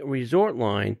Disney Resort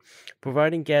line,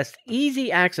 providing guests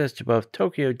easy access to both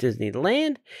Tokyo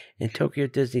Disneyland and Tokyo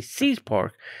Disney Seas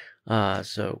Park.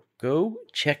 So go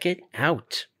check it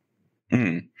out.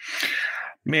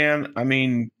 Man, I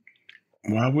mean,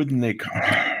 why wouldn't they come?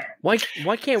 Why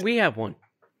can't we have one?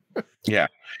 Yeah.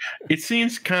 It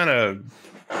seems kind of...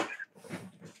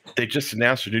 They just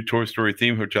announced a new Toy Story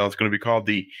theme hotel. It's going to be called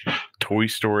the Toy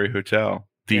Story Hotel.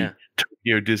 The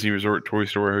Tokyo Disney Resort Toy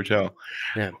Story Hotel.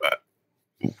 Yeah.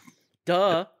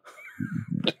 Duh.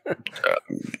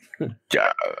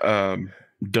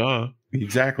 Duh.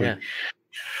 Exactly.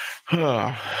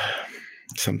 Yeah.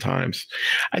 Sometimes.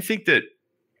 I think that,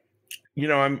 you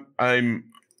know, I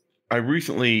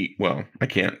recently, well, I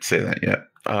can't say that yet.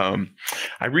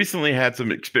 I recently had some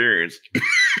experience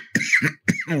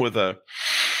with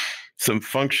some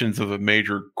functions of a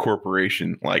major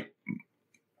corporation, like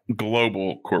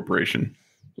global corporation.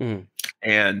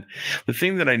 And the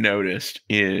thing that I noticed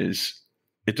is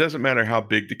it doesn't matter how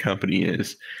big the company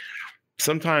is.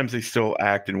 Sometimes they still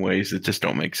act in ways that just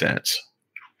don't make sense.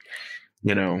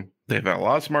 You know, they've got a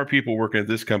lot of smart people working at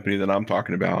this company that I'm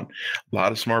talking about, a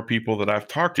lot of smart people that I've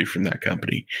talked to from that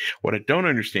company. What I don't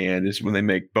understand is when they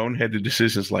make boneheaded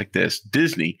decisions like this.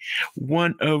 Disney,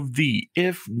 one of the,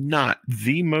 if not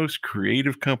the most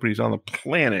creative companies on the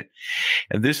planet,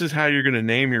 and this is how you're going to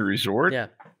name your resort? Yeah.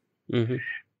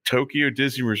 Tokyo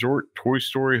Disney Resort Toy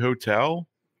Story Hotel?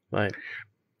 Right.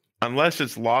 Unless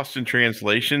it's lost in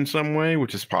translation some way,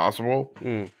 which is possible,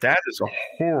 that is a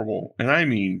horrible, and I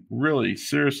mean really,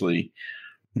 seriously,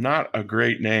 not a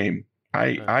great name.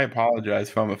 I apologize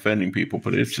if I'm offending people,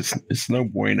 but it's no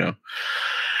bueno.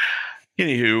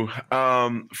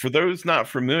 Anywho, for those not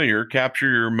familiar,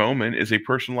 Capture Your Moment is a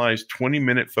personalized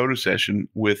 20-minute photo session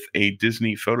with a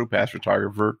Disney PhotoPass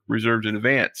photographer reserved in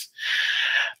advance.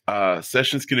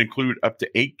 Sessions can include up to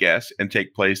 8 guests and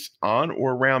take place on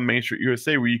or around Main Street,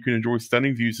 USA, where you can enjoy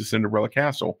stunning views of Cinderella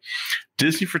Castle.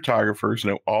 Disney photographers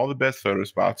know all the best photo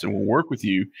spots and will work with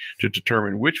you to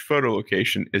determine which photo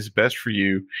location is best for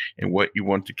you and what you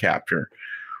want to capture.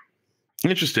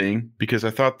 Interesting, because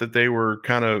I thought that they were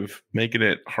kind of making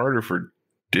it harder for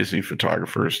Disney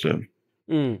photographers to...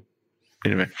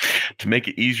 Anyway, to make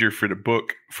it easier for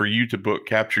you to book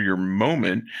Capture Your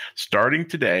Moment, starting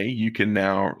today, you can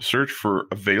now search for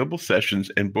available sessions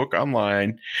and book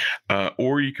online,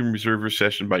 or you can reserve your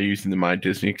session by using the My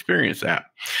Disney Experience app.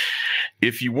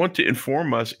 If you want to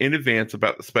inform us in advance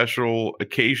about the special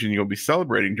occasion you'll be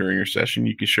celebrating during your session,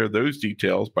 you can share those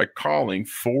details by calling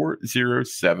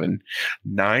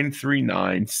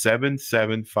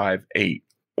 407-939-7758.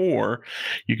 Or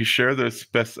you can share those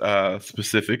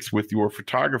specifics with your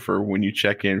photographer when you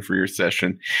check in for your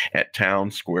session at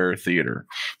Town Square Theater.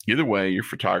 Either way, your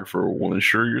photographer will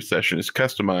ensure your session is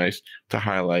customized to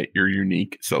highlight your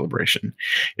unique celebration.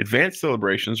 Advanced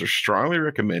celebrations are strongly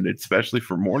recommended, especially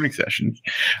for morning sessions.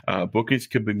 Bookings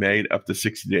can be made up to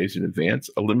 60 days in advance.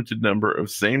 A limited number of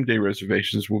same-day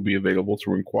reservations will be available.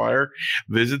 To inquire,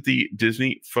 visit the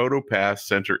Disney PhotoPass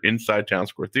Center inside Town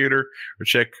Square Theater or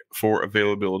check for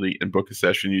availability and book a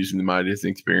session using the My Disney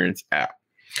Experience app.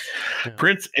 Yeah.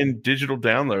 Prints and digital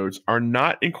downloads are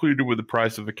not included with the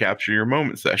price of a Capture Your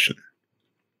Moment session.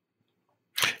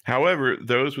 However,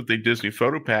 those with a Disney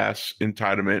PhotoPass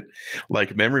entitlement,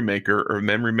 like Memory Maker or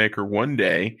Memory Maker One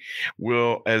Day,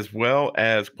 will, as well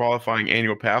as qualifying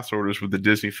annual pass holders with the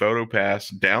Disney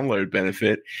PhotoPass download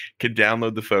benefit, can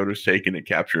download the photos taken at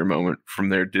Capture Your Moment from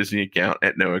their Disney account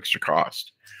at no extra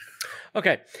cost.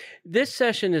 Okay, this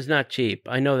session is not cheap.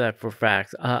 I know that for a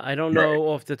fact. I don't know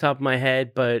off the top of my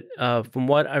head, but from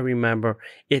what I remember,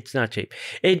 it's not cheap.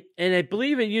 And I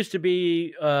believe it used to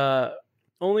be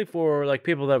only for like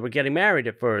people that were getting married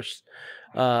at first.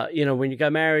 When you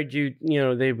got married,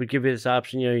 they would give you this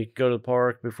option. You could go to the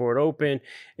park before it opened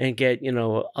and get,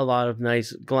 a lot of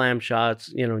nice glam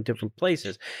shots, in different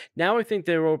places. Now I think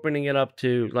they're opening it up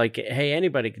to like, hey,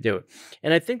 anybody could do it.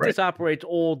 And I think this operates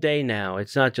all day now.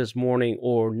 It's not just morning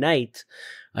or night.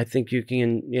 I think you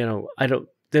can,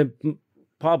 the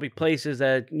probably places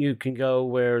that you can go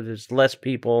where there's less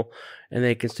people and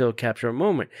they can still capture a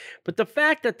moment. But the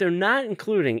fact that they're not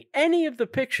including any of the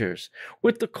pictures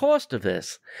with the cost of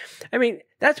this, I mean,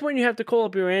 that's when you have to call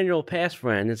up your annual pass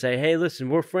friend and say, hey,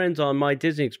 listen, we're friends on My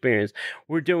Disney Experience.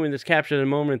 We're doing this capture the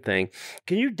moment thing.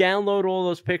 Can you download all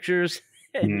those pictures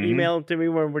and email them to me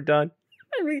when we're done?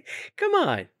 I mean, come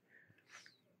on.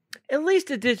 At least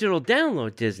a digital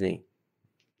download, Disney.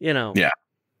 Yeah.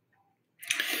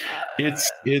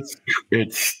 It's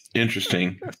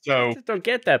interesting. So I just don't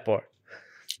get that part.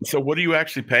 So what are you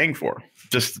actually paying for?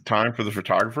 Just the time for the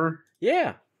photographer?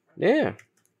 Yeah. And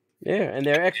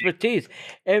their expertise.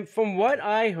 And from what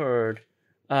I heard,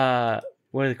 what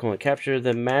do they call it? Capture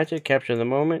the magic, capture the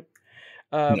moment.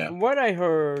 From what I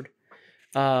heard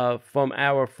from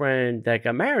our friend that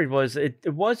got married was it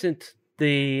wasn't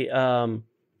the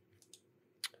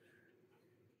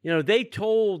they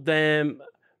told them,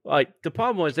 like, the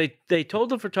problem was they told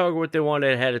the photographer what they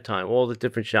wanted ahead of time, all the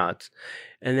different shots,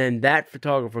 and then that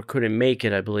photographer couldn't make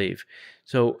it, I believe.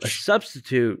 So a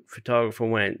substitute photographer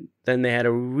went. Then they had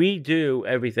to redo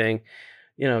everything,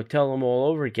 tell them all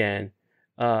over again,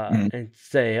 and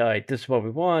say, all right, this is what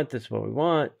we want, this is what we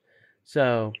want.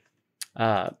 So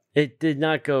it did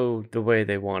not go the way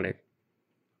they wanted.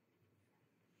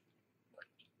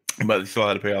 But they still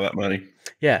had to pay all that money.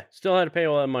 Yeah, still had to pay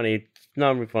all that money. It's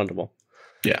non-refundable.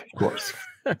 Yeah, of course.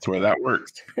 That's where that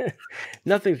works.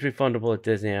 Nothing's refundable at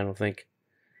Disney, I don't think.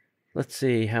 Let's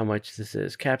see how much this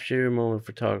is. Capture your moment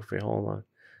photography. Hold on.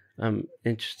 I'm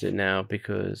interested now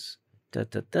because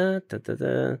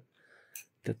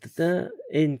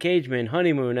engagement,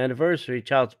 honeymoon, anniversary,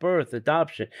 child's birth,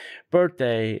 adoption,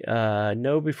 birthday,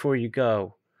 know before you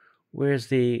go. Where's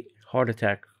the heart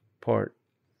attack part?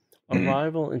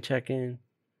 Arrival and check-in.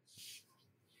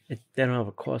 They don't have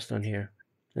a cost on here.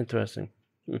 Interesting.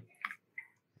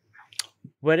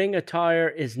 Wedding attire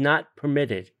is not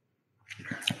permitted.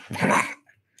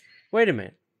 Wait a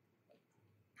minute.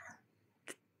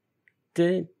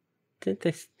 Did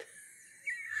they?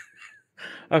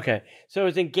 Okay, so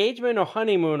it's engagement or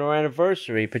honeymoon or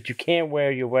anniversary, but you can't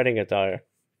wear your wedding attire.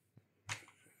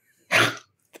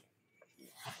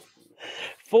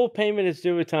 Full payment is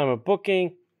due at time of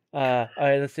booking. All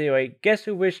right, let's see. Wait, guests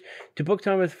who wish to book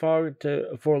time with for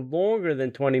longer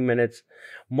than 20 minutes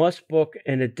must book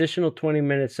an additional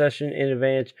 20-minute session in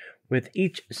advance, with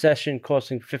each session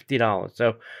costing $50.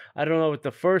 So I don't know what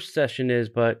the first session is,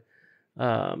 but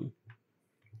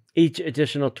each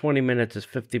additional 20 minutes is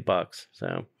 $50.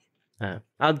 So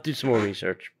I'll do some more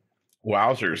research.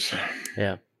 Wowzers.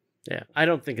 Yeah. I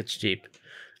don't think it's cheap.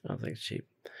 I'm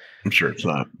sure it's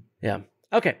not. Yeah.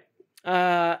 Okay.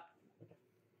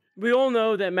 We all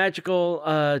know that magical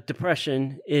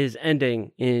depression is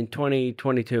ending in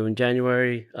 2022. In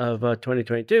January of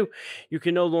 2022, you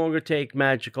can no longer take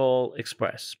Magical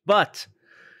Express. But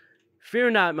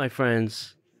fear not, my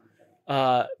friends.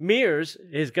 Mears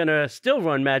is going to still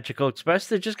run Magical Express.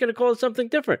 They're just going to call it something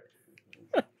different.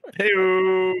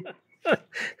 Hey-o.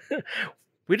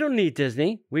 We don't need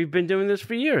Disney. We've been doing this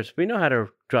for years. We know how to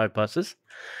drive buses.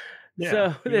 Yeah,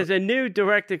 so there's a new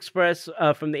direct express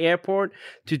from the airport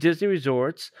to Disney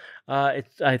resorts. I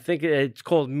think it's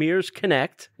called Mears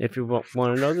Connect, if you want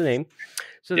to know the name.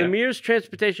 So the Mears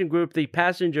Transportation Group, the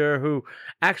passenger who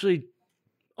actually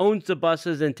owns the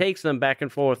buses and takes them back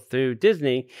and forth to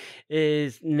Disney,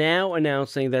 is now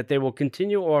announcing that they will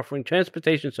continue offering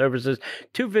transportation services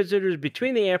to visitors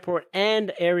between the airport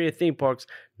and area theme parks,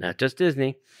 not just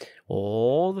Disney,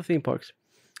 all the theme parks,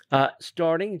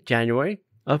 starting January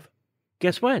of,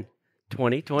 guess when?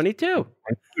 2022.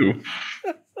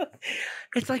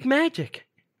 It's like magic.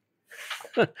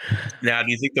 Now,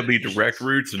 do you think there'll be direct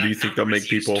routes, or do you think they'll make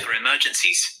people... For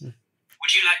emergencies.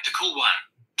 Would you like to call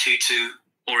 122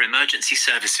 or emergency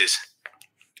services?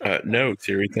 No,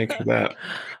 Siri. Thanks for that.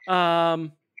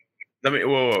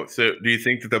 Whoa. So, do you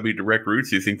think that there'll be direct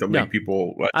routes? Do you think they'll make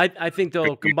people... What? I think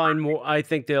they'll combine more. I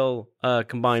think they'll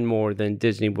combine more than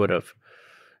Disney would have.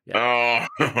 Yeah.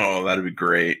 Oh, that'd be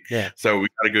great. Yeah. So we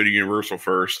got to go to Universal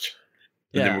first.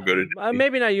 And then we'll go to Disney.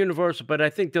 Maybe not Universal, but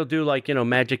I think they'll do like,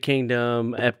 Magic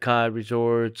Kingdom, Epcot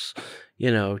resorts,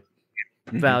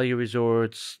 Value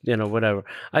resorts, whatever.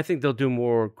 I think they'll do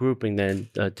more grouping than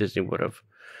Disney would have.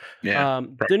 Yeah.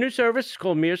 The new service is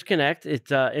called Mears Connect.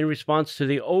 It's in response to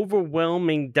the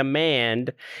overwhelming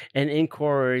demand and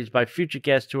inquiries by future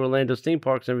guests to Orlando's theme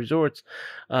parks and resorts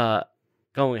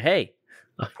going, hey,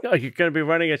 are you going to be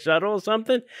running a shuttle or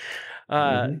something?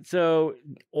 So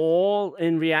all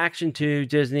in reaction to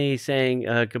Disney saying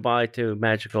goodbye to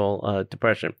magical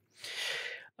depression.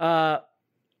 They're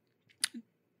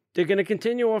going to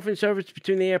continue offering service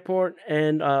between the airport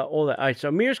and all that. All right,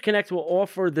 so Mears Connect will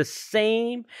offer the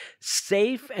same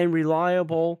safe and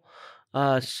reliable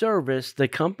service the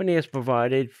company has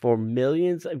provided for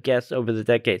millions of guests over the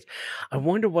decades. I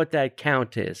wonder what that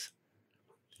count is.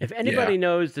 If anybody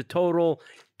knows the total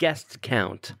guest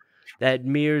count that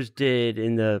Mears did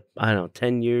in the,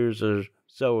 10 years or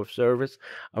so of service,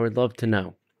 I would love to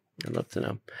know. I'd love to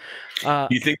know.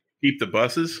 You think they'll keep the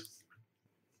buses?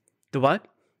 The what?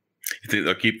 You think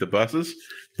they'll keep the buses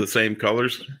the same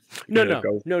colors?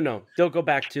 No. They'll go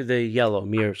back to the yellow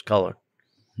Mears color.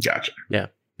 Gotcha. Yeah.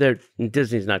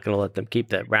 Disney's not going to let them keep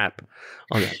that wrap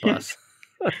on that bus.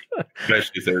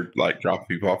 Especially if they're like dropping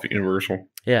people off at Universal.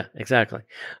 Yeah, exactly.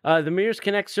 The Mears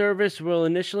Connect service will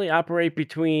initially operate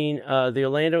between the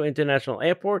Orlando International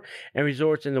Airport and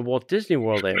resorts in the Walt Disney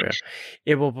World area.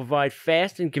 It will provide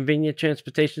fast and convenient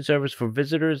transportation service for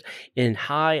visitors in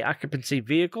high occupancy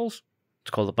vehicles.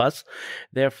 It's called a bus,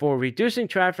 therefore reducing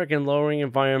traffic and lowering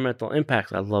environmental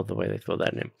impacts. I love the way they throw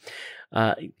that in.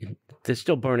 They're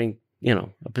still burning, a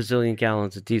bazillion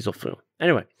gallons of diesel fuel.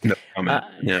 Anyway,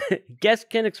 guests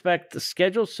can expect the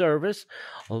scheduled service,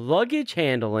 luggage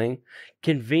handling,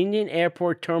 convenient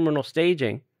airport terminal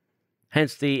staging,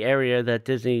 hence the area that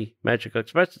Disney Magical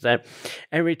Express is at,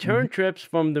 and return trips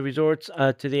from the resorts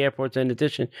to the airports. In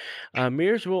addition,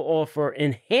 Mears will offer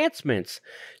enhancements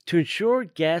to ensure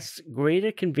guests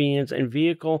greater convenience and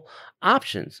vehicle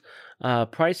options.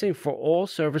 Pricing for all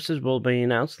services will be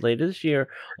announced later this year,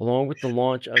 along with the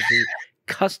launch of the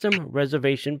custom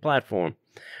reservation platform.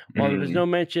 While there was no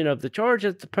mention of the charge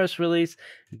at the press release,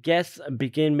 guests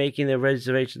begin making their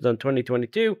reservations on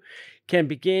 2022 can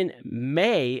begin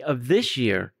May of this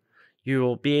year. You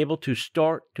will be able to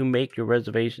start to make your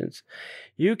reservations.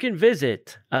 You can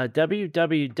visit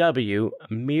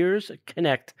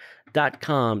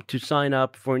www.mearsconnect.com to sign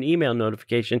up for an email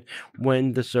notification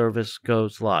when the service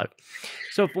goes live.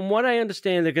 So from what I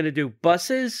understand, they're going to do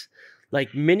buses,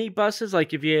 like mini buses,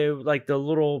 like if you like the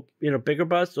little, bigger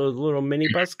bus or the little mini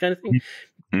bus kind of thing.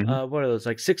 What are those?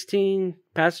 Like 16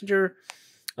 passenger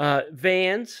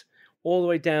vans, all the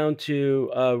way down to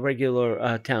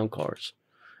regular town cars,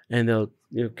 and they'll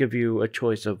give you a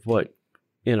choice of what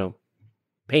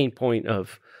pain point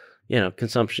of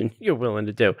consumption you're willing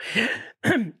to do.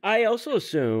 I also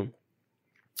assume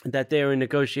that they're in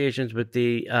negotiations with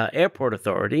the airport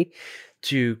authority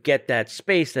to get that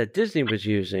space that Disney was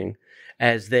using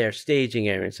as their staging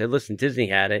area and say, listen, Disney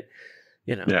had it.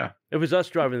 It was us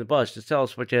driving the bus. Just tell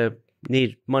us what you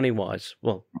need money-wise.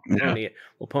 We'll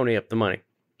pony up the money.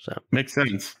 So makes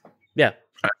sense. Yeah.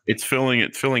 It's filling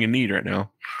a need right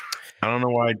now. I don't know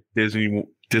why Disney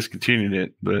discontinued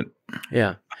it, but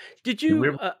yeah. Did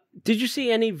you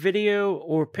see any video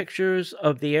or pictures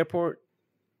of the airport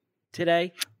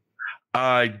today?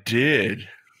 I did.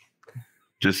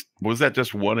 Was that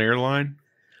just one airline?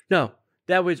 No,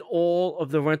 that was all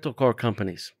of the rental car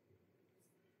companies.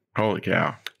 Holy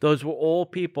cow. Those were all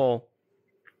people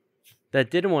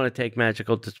that didn't want to take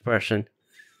magical dispersion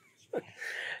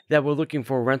that were looking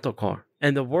for a rental car.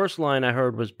 And the worst line I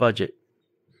heard was budget.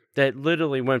 That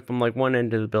literally went from like one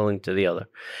end of the building to the other.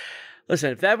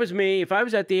 Listen, if that was me, if I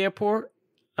was at the airport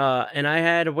and I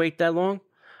had to wait that long,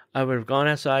 I would have gone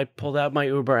outside, pulled out my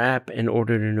Uber app, and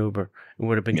ordered an Uber, and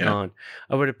would have been gone.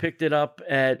 I would have picked it up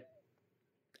at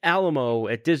Alamo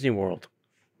at Disney World.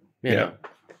 You know,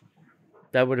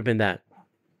 that would have been that.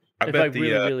 If I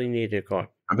really needed a car.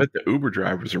 I bet the Uber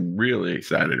drivers are really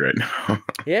excited right now.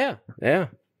 Yeah.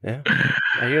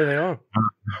 I hear they are.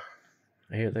 are.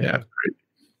 Great.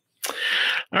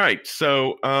 All right.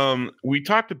 So we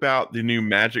talked about the new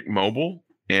Magic Mobile,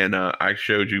 and I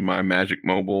showed you my Magic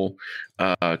Mobile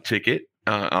ticket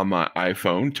on my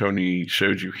iPhone. Tony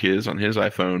showed you his on his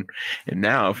iPhone. And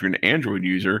now, if you're an Android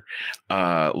user,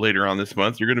 later on this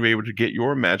month, you're going to be able to get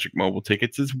your Magic Mobile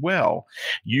tickets as well.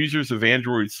 Users of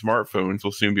Android smartphones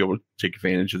will soon be able to take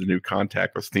advantage of the new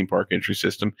contactless theme park entry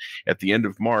system. At the end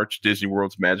of March, Disney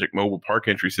World's Magic Mobile park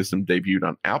entry system debuted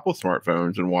on Apple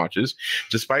smartphones and watches.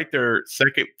 Despite their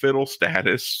second fiddle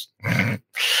status,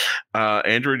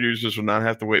 Android users will not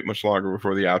have to wait much longer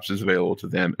before the option is available to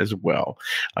them as well.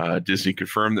 Disney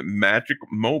confirmed that Magic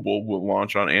Mobile will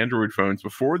launch on Android phones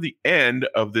before the end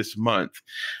of this month.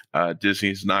 Disney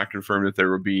has not confirmed that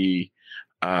there will be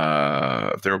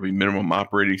minimum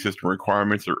operating system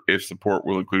requirements or if support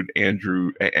will include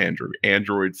Android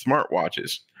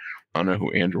smartwatches. I don't know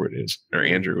who Andrew is.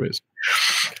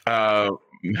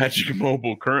 Magic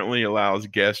Mobile currently allows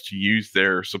guests to use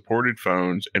their supported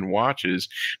phones and watches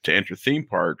to enter theme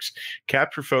parks,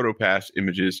 capture PhotoPass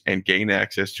images, and gain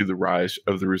access to the rise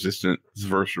of the Resistance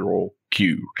virtual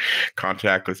queue.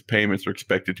 Contactless payments are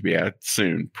expected to be added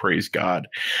soon. Praise God.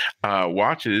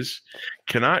 Watches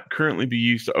cannot currently be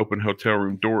used to open hotel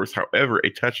room doors. However, a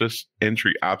touchless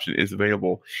entry option is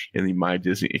available in the My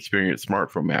Disney Experience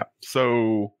smartphone app.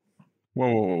 So,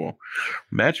 Whoa.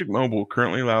 Magic Mobile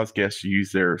currently allows guests to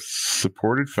use their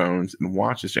supported phones and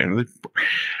watches to enter the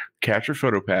capture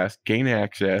PhotoPass, gain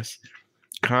access.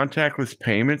 Contactless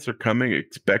payments are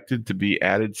expected to be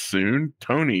added soon.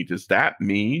 Tony, does that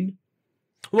mean?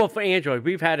 Well, for Android,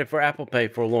 we've had it for Apple Pay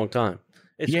for a long time.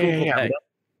 It's Google Pay.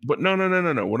 But no.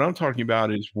 What I'm talking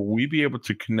about is, will we be able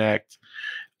to connect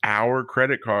our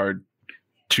credit card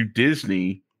to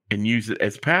Disney and use it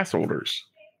as pass holders?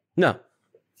 No.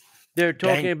 They're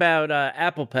talking Dang. about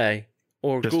Apple Pay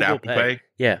or Just Google Apple Pay. Pay?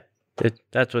 Yeah,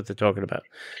 that's what they're talking about.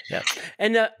 Yeah,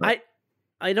 and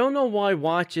I don't know why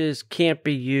watches can't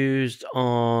be used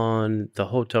on the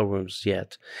hotel rooms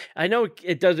yet. I know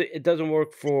it doesn't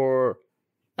work for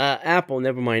Apple.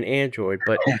 Never mind Android,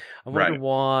 but I wonder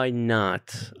why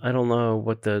not. I don't know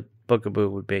what the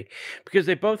bugaboo would be, because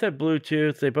they both have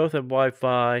Bluetooth, they both have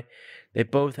Wi-Fi, they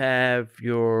both have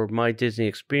your My Disney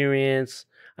Experience.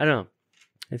 I don't know.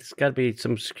 It's got to be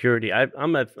some security.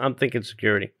 I'm thinking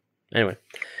security. Anyway,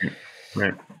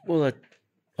 Right. We'll let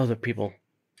other people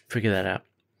figure that out.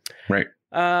 Right.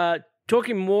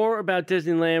 Talking more about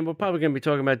Disneyland, we're probably going to be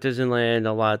talking about Disneyland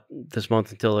a lot this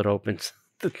month until it opens.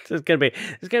 There's going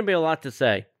to be a lot to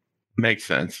say. Makes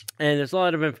sense. And there's a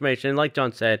lot of information. And like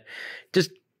John said,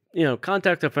 just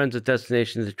contact our friends at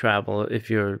Destinations to Travel if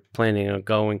you're planning on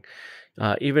going.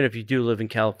 Even if you do live in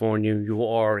California, you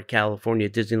are a California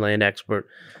Disneyland expert,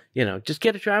 just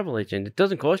get a travel agent. It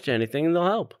doesn't cost you anything and they'll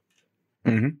help.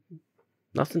 Mm-hmm.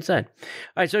 Nothing said.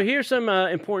 All right, so here's some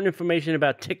important information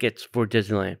about tickets for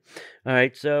Disneyland. All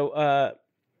right, so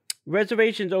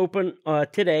reservations open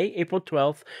today, April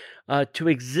 12th, to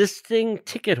existing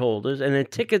ticket holders, and then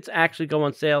tickets actually go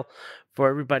on sale for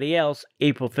everybody else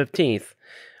April 15th.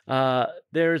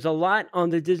 There's a lot on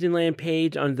the Disneyland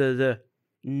page under the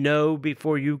Know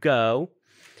Before You Go,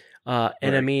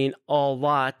 and I mean a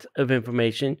lot of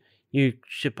information. You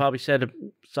should probably set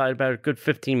aside about a good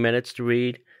 15 minutes to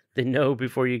read the Know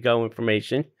Before You Go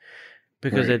information,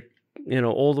 because it,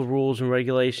 all the rules and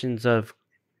regulations of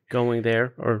going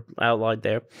there are outlined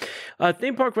there.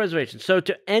 Theme park reservations. So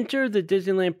to enter the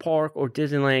Disneyland Park or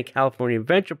Disneyland California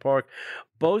Adventure Park,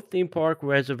 both theme park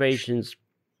reservations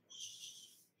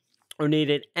are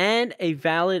needed, and a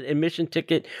valid admission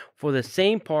ticket for the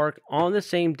same park on the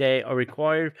same day are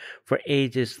required for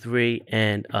ages 3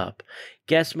 and up.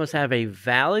 Guests must have a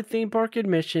valid theme park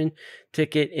admission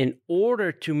ticket in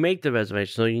order to make the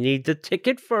reservation. So you need the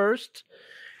ticket first,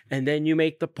 and then you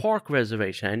make the park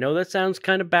reservation. I know that sounds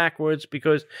kind of backwards,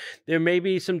 because there may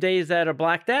be some days that are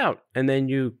blacked out, and then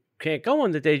you can't go on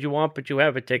the days you want, but you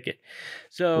have a ticket.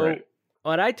 So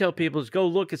what I tell people is go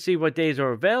look and see what days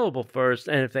are available first,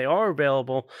 and if they are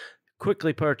available,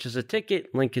 quickly purchase a ticket,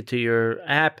 link it to your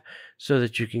app so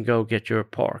that you can go get your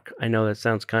park. I know that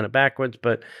sounds kind of backwards,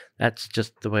 but that's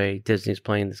just the way Disney's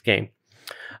playing this game.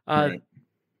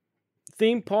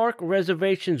 Theme park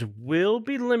reservations will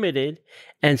be limited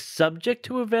and subject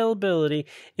to availability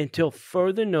until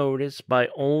further notice by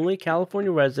only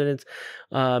California residents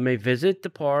may visit the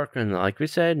park. And like we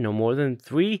said, no more than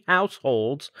 3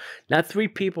 households, not 3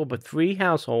 people, but 3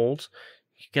 households.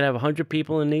 You can have 100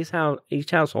 people in each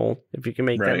household. If you can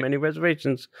make that many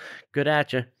reservations, good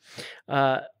at you.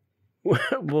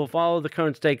 We'll follow the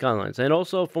current state guidelines. And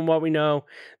also, from what we know,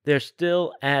 they're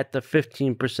still at the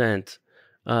 15%.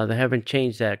 They haven't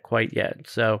changed that quite yet.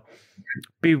 So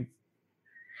be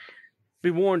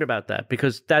warned about that,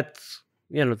 because that's,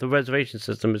 the reservation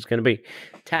system is going to be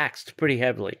taxed pretty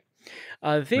heavily.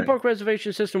 The theme park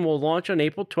reservation system will launch on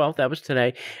April 12th. That was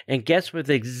today. And guests with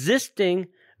existing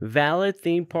valid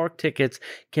theme park tickets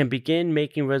can begin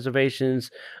making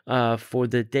reservations for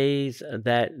the days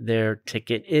that their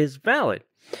ticket is valid.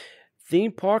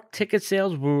 Theme park ticket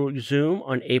sales will resume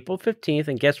on April 15th,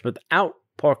 and guests without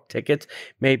park tickets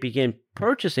may begin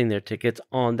purchasing their tickets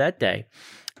on that day.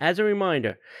 As a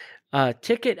reminder,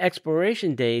 ticket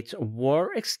expiration dates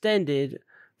were extended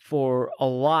for a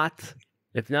lot,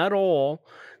 if not all,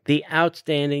 the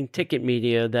outstanding ticket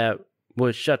media that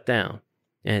was shut down.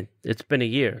 And it's been a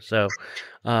year, so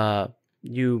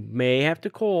you may have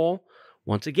to call.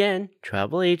 Once again,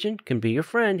 travel agent can be your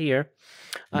friend here.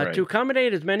 To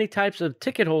accommodate as many types of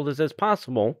ticket holders as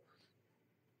possible.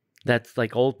 That's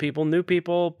like old people, new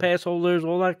people, pass holders,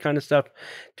 all that kind of stuff.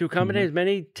 To accommodate as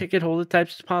many ticket holder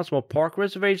types as possible, park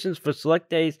reservations for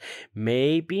select days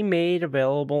may be made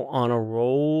available on a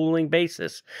rolling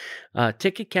basis.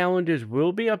 Ticket calendars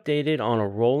will be updated on a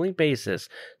rolling basis,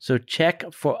 so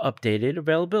check for updated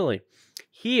availability.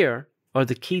 Here are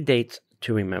the key dates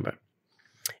to remember.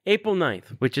 April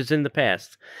 9th, which is in the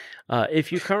past.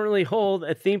 If you currently hold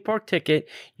a theme park ticket,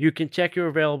 you can check your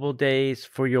available days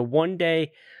for your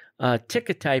one-day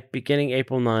ticket type beginning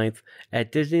April 9th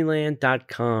at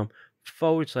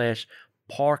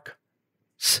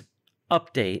Disneyland.com/parks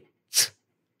updates.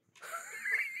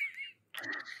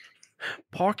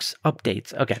 Parks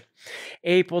updates. Okay.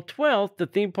 April 12th, the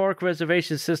theme park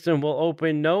reservation system will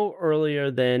open no earlier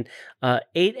than 8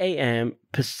 a.m.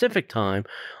 Pacific time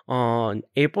on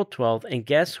April 12th, and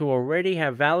guests who already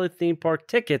have valid theme park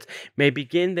tickets may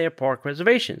begin their park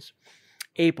reservations.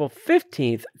 April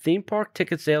 15th, theme park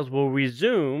ticket sales will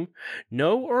resume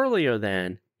no earlier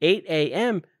than 8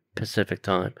 a.m. Pacific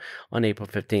time on April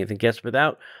 15th, and guests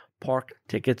without park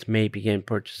tickets may begin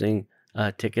purchasing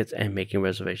tickets and making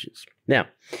reservations. Now,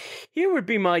 here would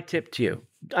be my tip to you.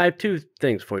 I have two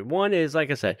things for you. One is,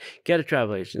 like I said, get a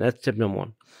travel agent. That's tip number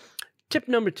one. Tip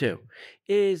number two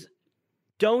is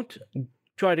don't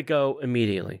try to go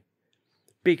immediately,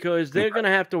 because they're going to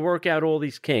have to work out all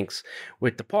these kinks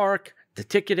with the park, the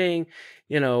ticketing,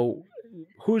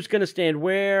 who's going to stand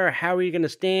where, how are you going to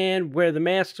stand, where the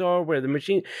masks are, where the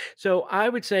machine. So I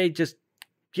would say just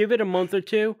give it a month or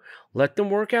two. Let them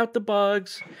work out the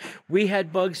bugs. We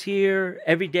had bugs here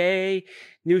every day.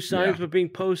 New signs were being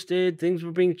posted. Things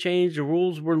were being changed. The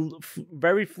rules were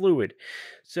very fluid.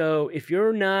 So if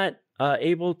you're not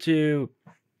able to,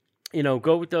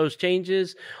 go with those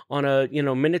changes on a,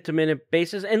 minute-to-minute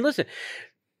basis. And listen,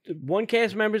 one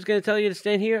cast member is going to tell you to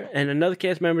stand here, and another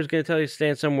cast member is going to tell you to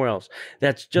stand somewhere else.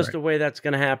 That's just the way that's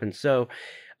going to happen. So,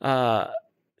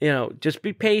 just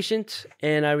be patient,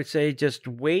 and I would say just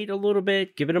wait a little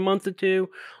bit, give it a month or two,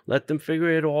 let them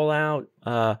figure it all out.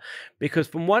 Because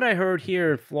from what I heard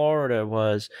here in Florida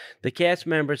was the cast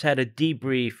members had a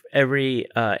debrief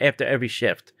after every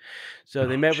shift. So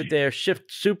they met with their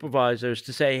shift supervisors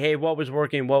to say, hey, what was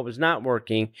working, what was not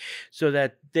working, so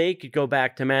that they could go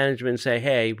back to management and say,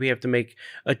 hey, we have to make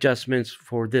adjustments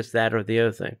for this, that, or the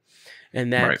other thing.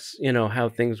 And that's, how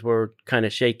things were kind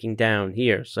of shaking down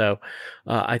here. So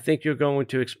I think you're going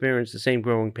to experience the same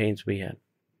growing pains we had.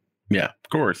 Yeah, of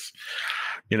course.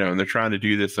 And they're trying to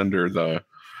do this under the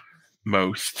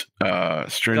most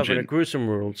stringent Governor Gruesome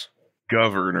rules.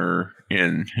 Governor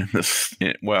in this,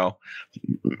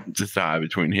 it's a tie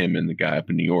between him and the guy up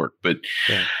in New York. But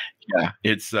yeah,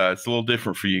 it's a little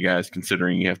different for you guys,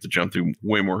 considering you have to jump through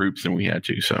way more hoops than we had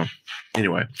to. So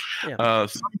anyway,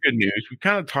 some good news. We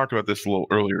kind of talked about this a little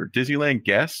earlier. Disneyland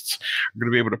guests are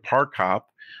going to be able to park hop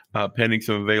pending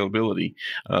some availability.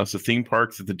 So theme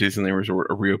parks at the Disneyland Resort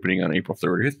are reopening on April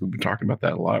 30th. We've been talking about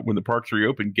that a lot. When the parks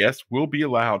reopen, guests will be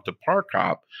allowed to park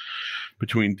hop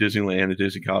between Disneyland and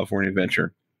Disney California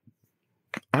Adventure.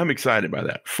 I'm excited by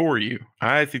that for you.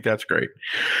 I think that's great.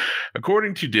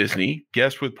 According to Disney,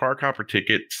 guests with park hopper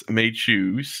tickets may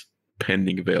choose,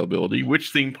 pending availability, which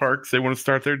theme parks they want to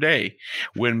start their day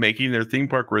when making their theme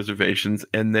park reservations,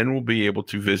 and then will be able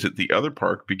to visit the other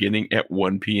park beginning at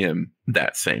 1 p.m.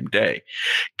 that same day.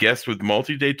 Guests with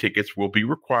multi-day tickets will be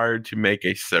required to make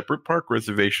a separate park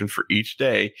reservation for each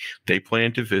day they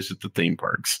plan to visit the theme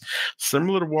parks.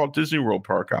 Similar to Walt Disney World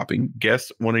park hopping,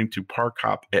 guests wanting to park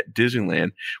hop at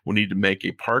Disneyland will need to make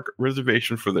a park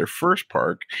reservation for their first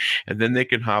park, and then they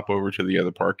can hop over to the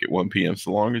other park at 1 p.m.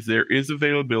 so long as there is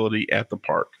availability at the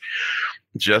park.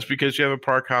 Just because you have a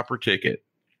park hopper ticket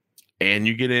and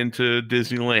you get into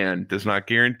Disneyland does not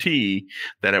guarantee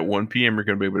that at 1 p.m. you're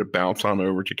going to be able to bounce on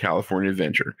over to California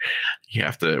Adventure. You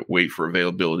have to wait for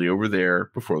availability over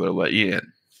there before they'll let you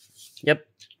in. Yep.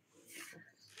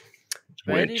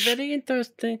 Very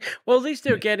interesting. Well, at least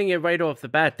they're getting it right off the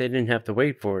bat. They didn't have to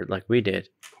wait for it like we did.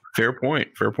 Fair point.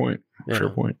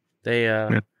 They,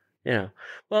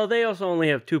 well, they also only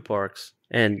have two parks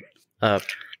and a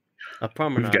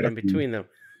promenade in between them.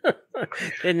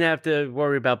 Didn't have to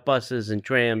worry about buses and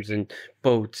trams and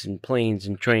boats and planes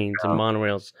and trains and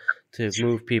monorails to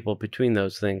move people between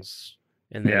those things.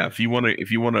 And then, if you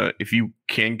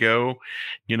can go,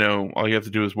 all you have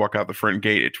to do is walk out the front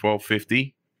gate at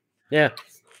 12:50. Yeah,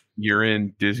 you're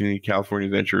in Disney California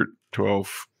Adventure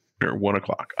 12 or 1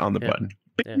 o'clock on the button.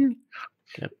 Yeah.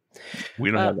 Yep.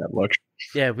 We don't have that luxury.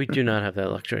 Yeah, we do not have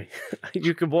that luxury.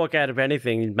 You could walk out of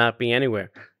anything and not be anywhere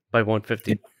by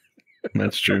 1:50.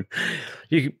 That's true.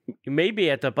 You may be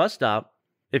at the bus stop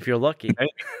if you're lucky.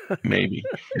 Maybe.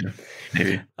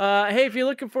 Maybe. Hey, if you're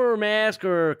looking for a mask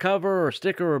or a cover or a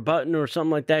sticker or a button or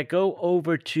something like that, go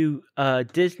over to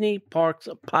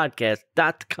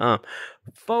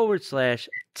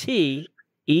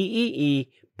DisneyParksPodcast.com/TEEE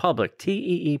public.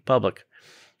 TEE public.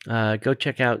 Go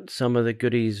check out some of the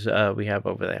goodies we have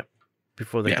over there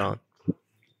before they're gone.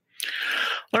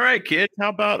 All right, kids. How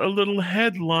about a little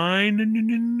headline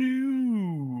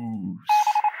news?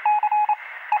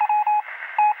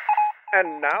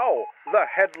 And now, the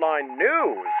headline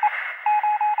news.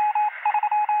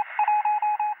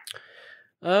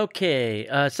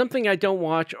 Okay, something I don't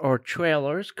watch are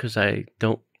trailers because I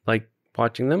don't like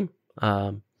watching them.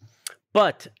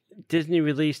 But Disney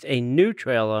released a new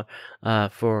trailer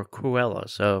for Cruella.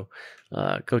 So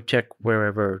go check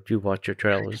wherever you watch your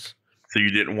trailers. So you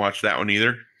didn't watch that one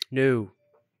either? No.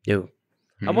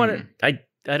 I want it.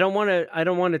 I don't want to. I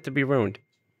don't want it to be ruined.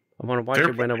 I want to watch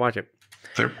it when I watch it.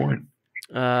 Fair point.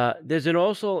 There's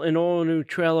also an all new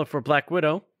trailer for Black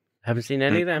Widow. Haven't seen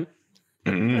any of them.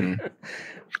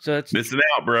 So it's missing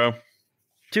out, bro.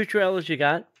 2 trailers you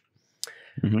got.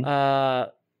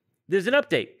 There's an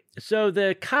update. So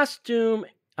the costume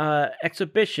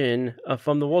exhibition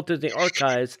from the Walt Disney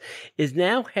Archives is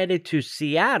now headed to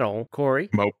Seattle, Corey.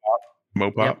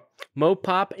 Mopop. Yep.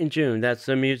 Mopop in June. That's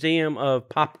the Museum of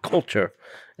Pop Culture,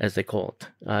 as they call it.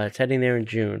 It's heading there in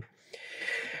June.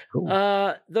 Cool.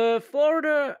 The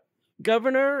Florida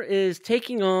governor is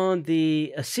taking on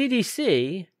the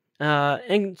CDC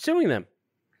and suing them.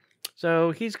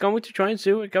 So he's going to try and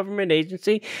sue a government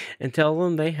agency and tell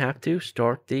them they have to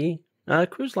start the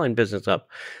cruise line business up.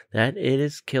 That it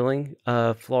is killing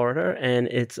Florida and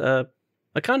its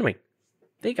economy.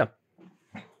 There you go.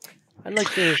 I'd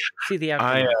like to see the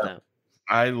outcome of that.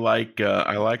 I like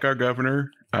our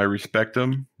governor. I respect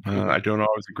him. I don't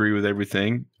always agree with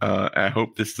everything. I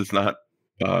hope this does not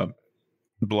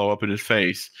blow up in his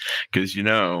face because,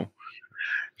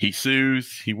 he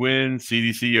sues, he wins,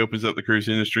 CDC opens up the cruise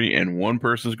industry, and one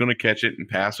person's going to catch it and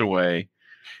pass away,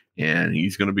 and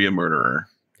he's going to be a murderer.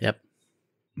 Yep.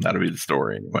 That'll be the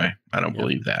story anyway. I don't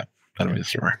believe that. That'll be the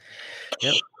story.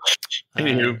 Yep.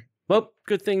 Anywho. Well,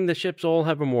 good thing the ships all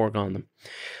have a morgue on them.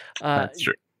 That's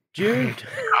true. June